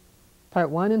 part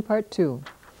one and part two.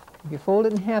 If you fold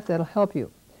it in half, that'll help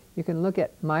you. You can look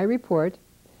at my report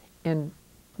and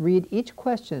read each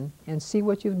question and see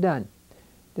what you've done.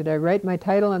 Did I write my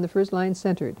title on the first line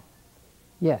centered?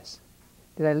 Yes.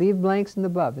 Did I leave blanks in the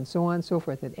above? And so on and so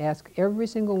forth. And ask every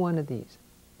single one of these.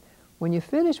 When you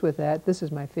finish with that, this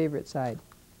is my favorite side.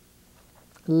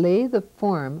 Lay the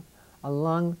form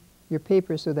along your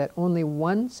paper so that only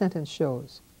one sentence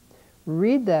shows.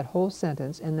 Read that whole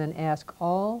sentence and then ask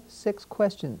all 6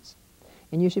 questions.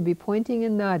 And you should be pointing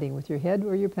and nodding with your head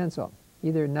or your pencil.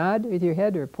 Either nod with your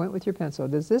head or point with your pencil.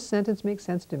 Does this sentence make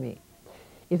sense to me?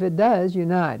 If it does, you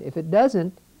nod. If it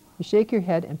doesn't, you shake your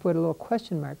head and put a little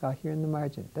question mark out here in the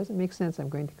margin. Doesn't make sense. I'm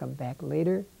going to come back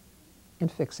later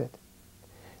and fix it.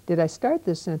 Did I start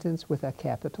this sentence with a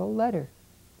capital letter?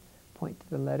 Point to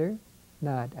the letter,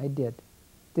 nod. I did.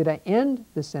 Did I end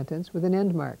the sentence with an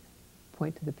end mark?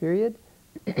 Point to the period,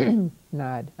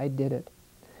 nod. I did it.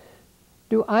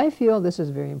 Do I feel, this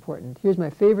is very important, here's my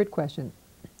favorite question.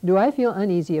 Do I feel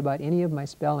uneasy about any of my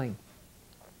spelling?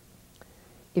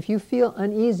 If you feel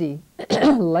uneasy,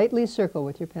 lightly circle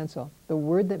with your pencil the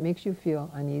word that makes you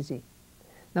feel uneasy.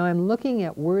 Now I'm looking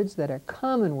at words that are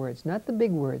common words, not the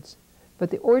big words, but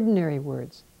the ordinary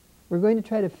words. We're going to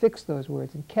try to fix those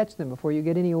words and catch them before you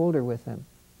get any older with them.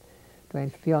 Do I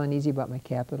feel uneasy about my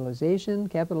capitalization,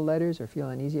 capital letters, or feel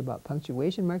uneasy about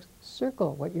punctuation marks?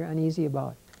 Circle what you're uneasy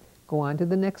about. Go on to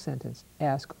the next sentence.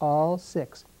 Ask all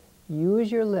 6.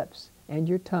 Use your lips and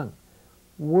your tongue.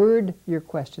 Word your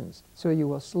questions so you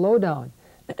will slow down.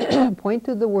 Point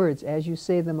to the words as you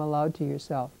say them aloud to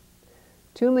yourself.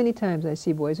 Too many times I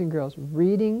see boys and girls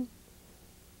reading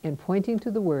and pointing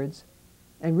to the words,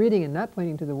 and reading and not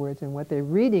pointing to the words, and what they're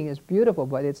reading is beautiful,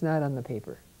 but it's not on the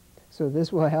paper. So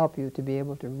this will help you to be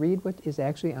able to read what is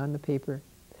actually on the paper.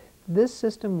 This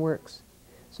system works.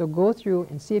 So go through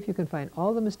and see if you can find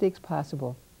all the mistakes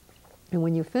possible. And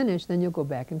when you finish, then you'll go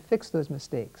back and fix those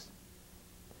mistakes.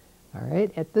 All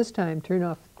right, at this time, turn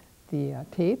off the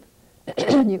tape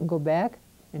You can go back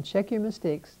and check your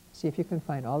mistakes, see if you can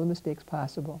find all the mistakes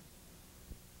possible.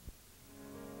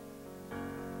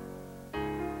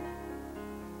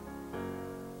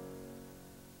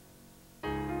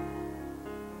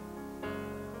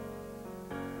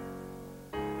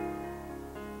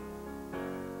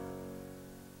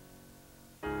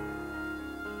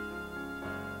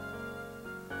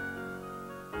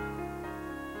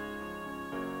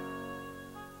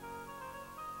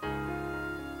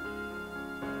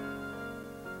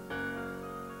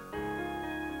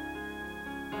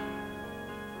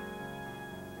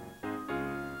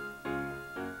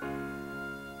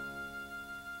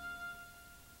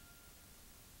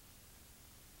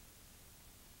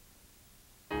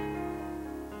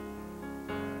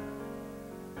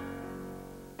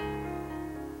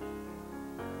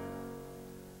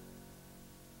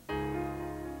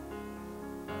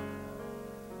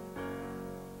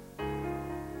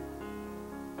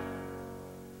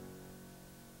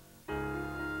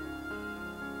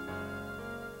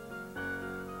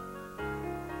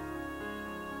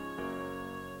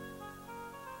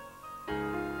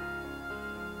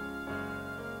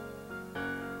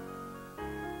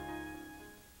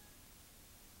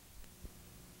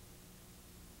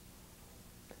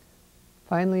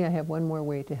 Finally, I have one more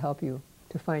way to help you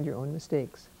to find your own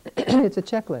mistakes. It's a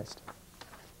checklist.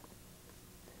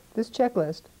 This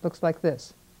checklist looks like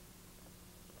this.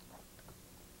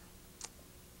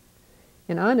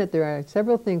 And on it there are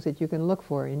several things that you can look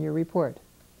for in your report.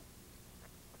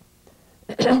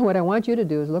 What I want you to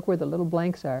do is look where the little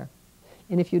blanks are.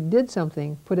 And if you did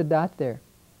something, put a dot there.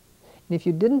 And if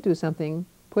you didn't do something,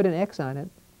 put an X on it.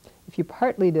 If you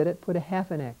partly did it, put a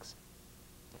half an X.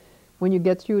 When you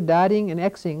get through dotting and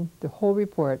Xing the whole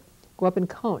report, go up and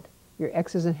count your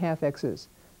X's and half X's.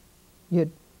 You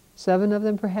had 7 of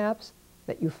them perhaps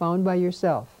that you found by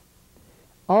yourself.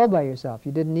 All by yourself.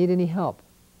 You didn't need any help.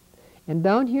 And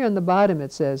down here on the bottom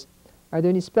it says, are there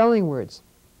any spelling words?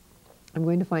 I'm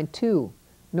going to find 2,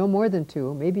 no more than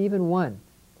 2, maybe even 1.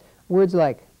 Words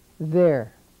like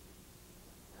there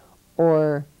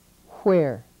or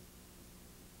where.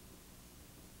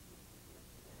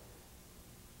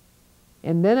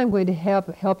 And then I'm going to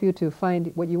help you to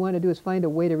find, what you want to do is find a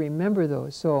way to remember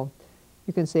those. So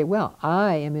you can say, well,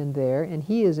 I am in there and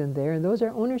he is in there, and those are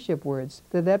ownership words.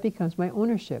 So that becomes my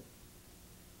ownership.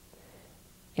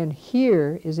 And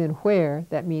here is in where.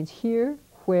 That means here,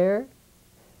 where,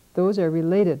 those are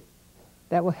related.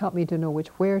 That will help me to know which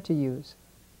where to use.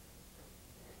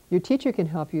 Your teacher can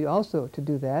help you also to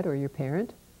do that, or your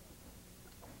parent,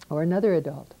 or another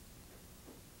adult.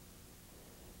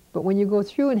 But when you go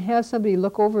through and have somebody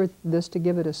look over this to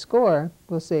give it a score,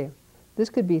 we'll say, this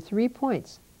could be 3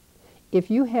 points. If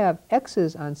you have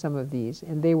X's on some of these,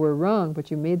 and they were wrong,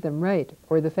 but you made them right,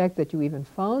 or the fact that you even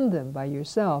found them by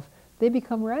yourself, they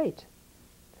become right.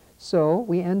 So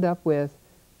we end up with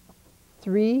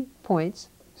 3 points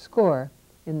score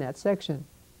in that section.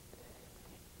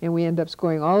 And we end up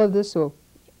scoring all of this, so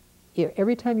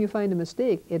every time you find a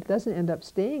mistake, it doesn't end up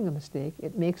staying a mistake,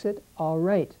 it makes it all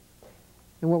right.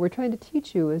 And what we're trying to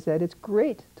teach you is that it's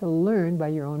great to learn by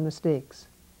your own mistakes.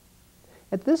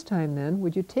 At this time then,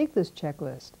 would you take this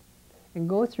checklist and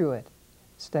go through it,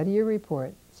 study your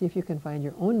report, see if you can find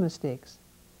your own mistakes,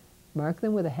 mark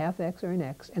them with a half X or an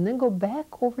X, and then go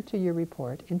back over to your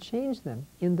report and change them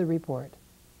in the report.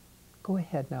 Go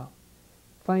ahead now.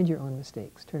 Find your own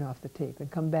mistakes, turn off the tape,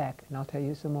 and come back and I'll tell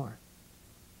you some more.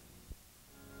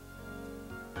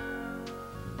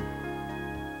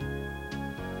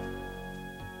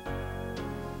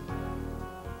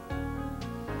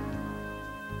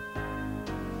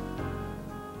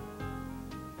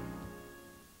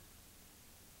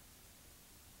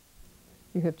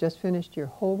 You have just finished your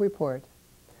whole report.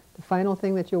 The final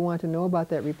thing that you'll want to know about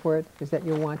that report is that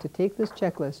you'll want to take this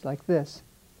checklist like this,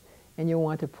 and you'll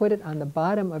want to put it on the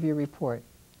bottom of your report,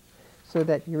 so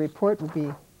that your report will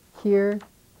be here.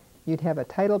 You'd have a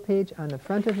title page on the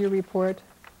front of your report,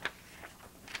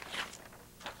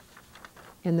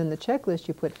 and then the checklist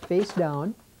you put face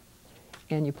down,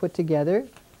 and you put together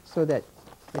so that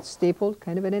it's stapled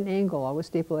kind of at an angle. Always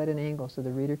staple at an angle so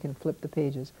the reader can flip the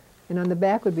pages. And on the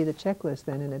back would be the checklist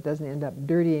then, and it doesn't end up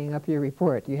dirtying up your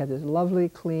report. You have this lovely,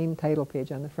 clean title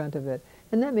page on the front of it,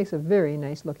 and that makes a very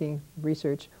nice looking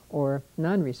research or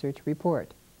non-research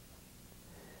report.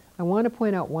 I want to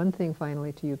point out one thing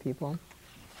finally to you people.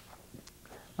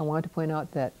 I want to point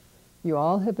out that you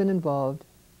all have been involved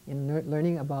in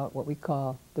learning about what we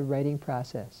call the writing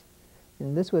process.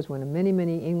 And this was when many,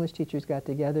 many English teachers got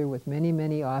together with many,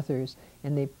 many authors,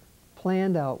 and they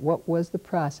planned out what was the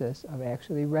process of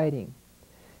actually writing.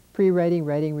 Pre-writing,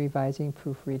 writing, revising,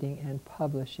 proofreading, and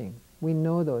publishing. We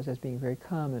know those as being very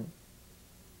common.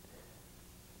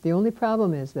 The only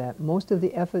problem is that most of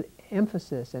the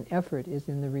emphasis and effort is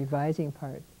in the revising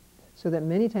part, so that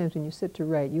many times when you sit to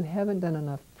write, you haven't done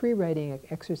enough pre-writing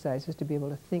exercises to be able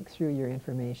to think through your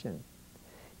information.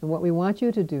 And what we want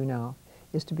you to do now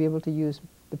is to be able to use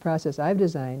the process I've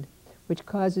designed, which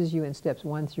causes you in steps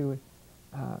 1 through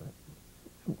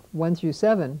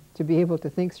 7 to be able to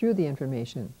think through the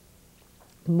information.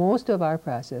 Most of our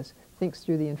process thinks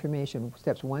through the information,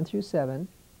 steps 1 through 7,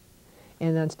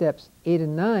 and on steps 8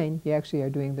 and 9, you actually are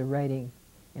doing the writing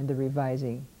and the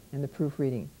revising and the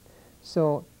proofreading.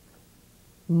 So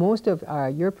most of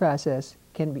your process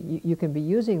can be, you can be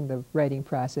using the writing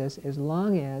process as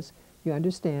long as you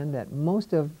understand that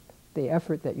most of the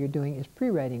effort that you're doing is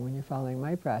pre-writing when you're following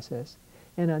my process.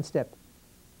 And on step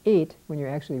 8, when you're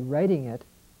actually writing it,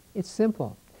 it's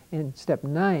simple. And step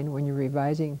 9, when you're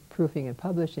revising, proofing, and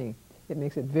publishing, it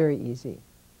makes it very easy.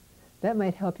 That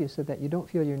might help you so that you don't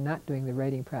feel you're not doing the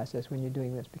writing process when you're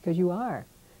doing this, because you are.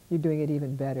 You're doing it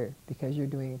even better because you're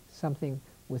doing something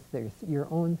with your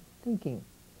own thinking.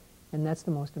 And that's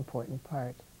the most important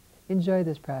part. Enjoy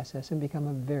this process and become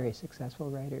a very successful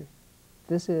writer.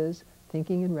 This is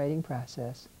Thinking and Writing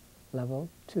Process, Level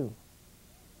 2.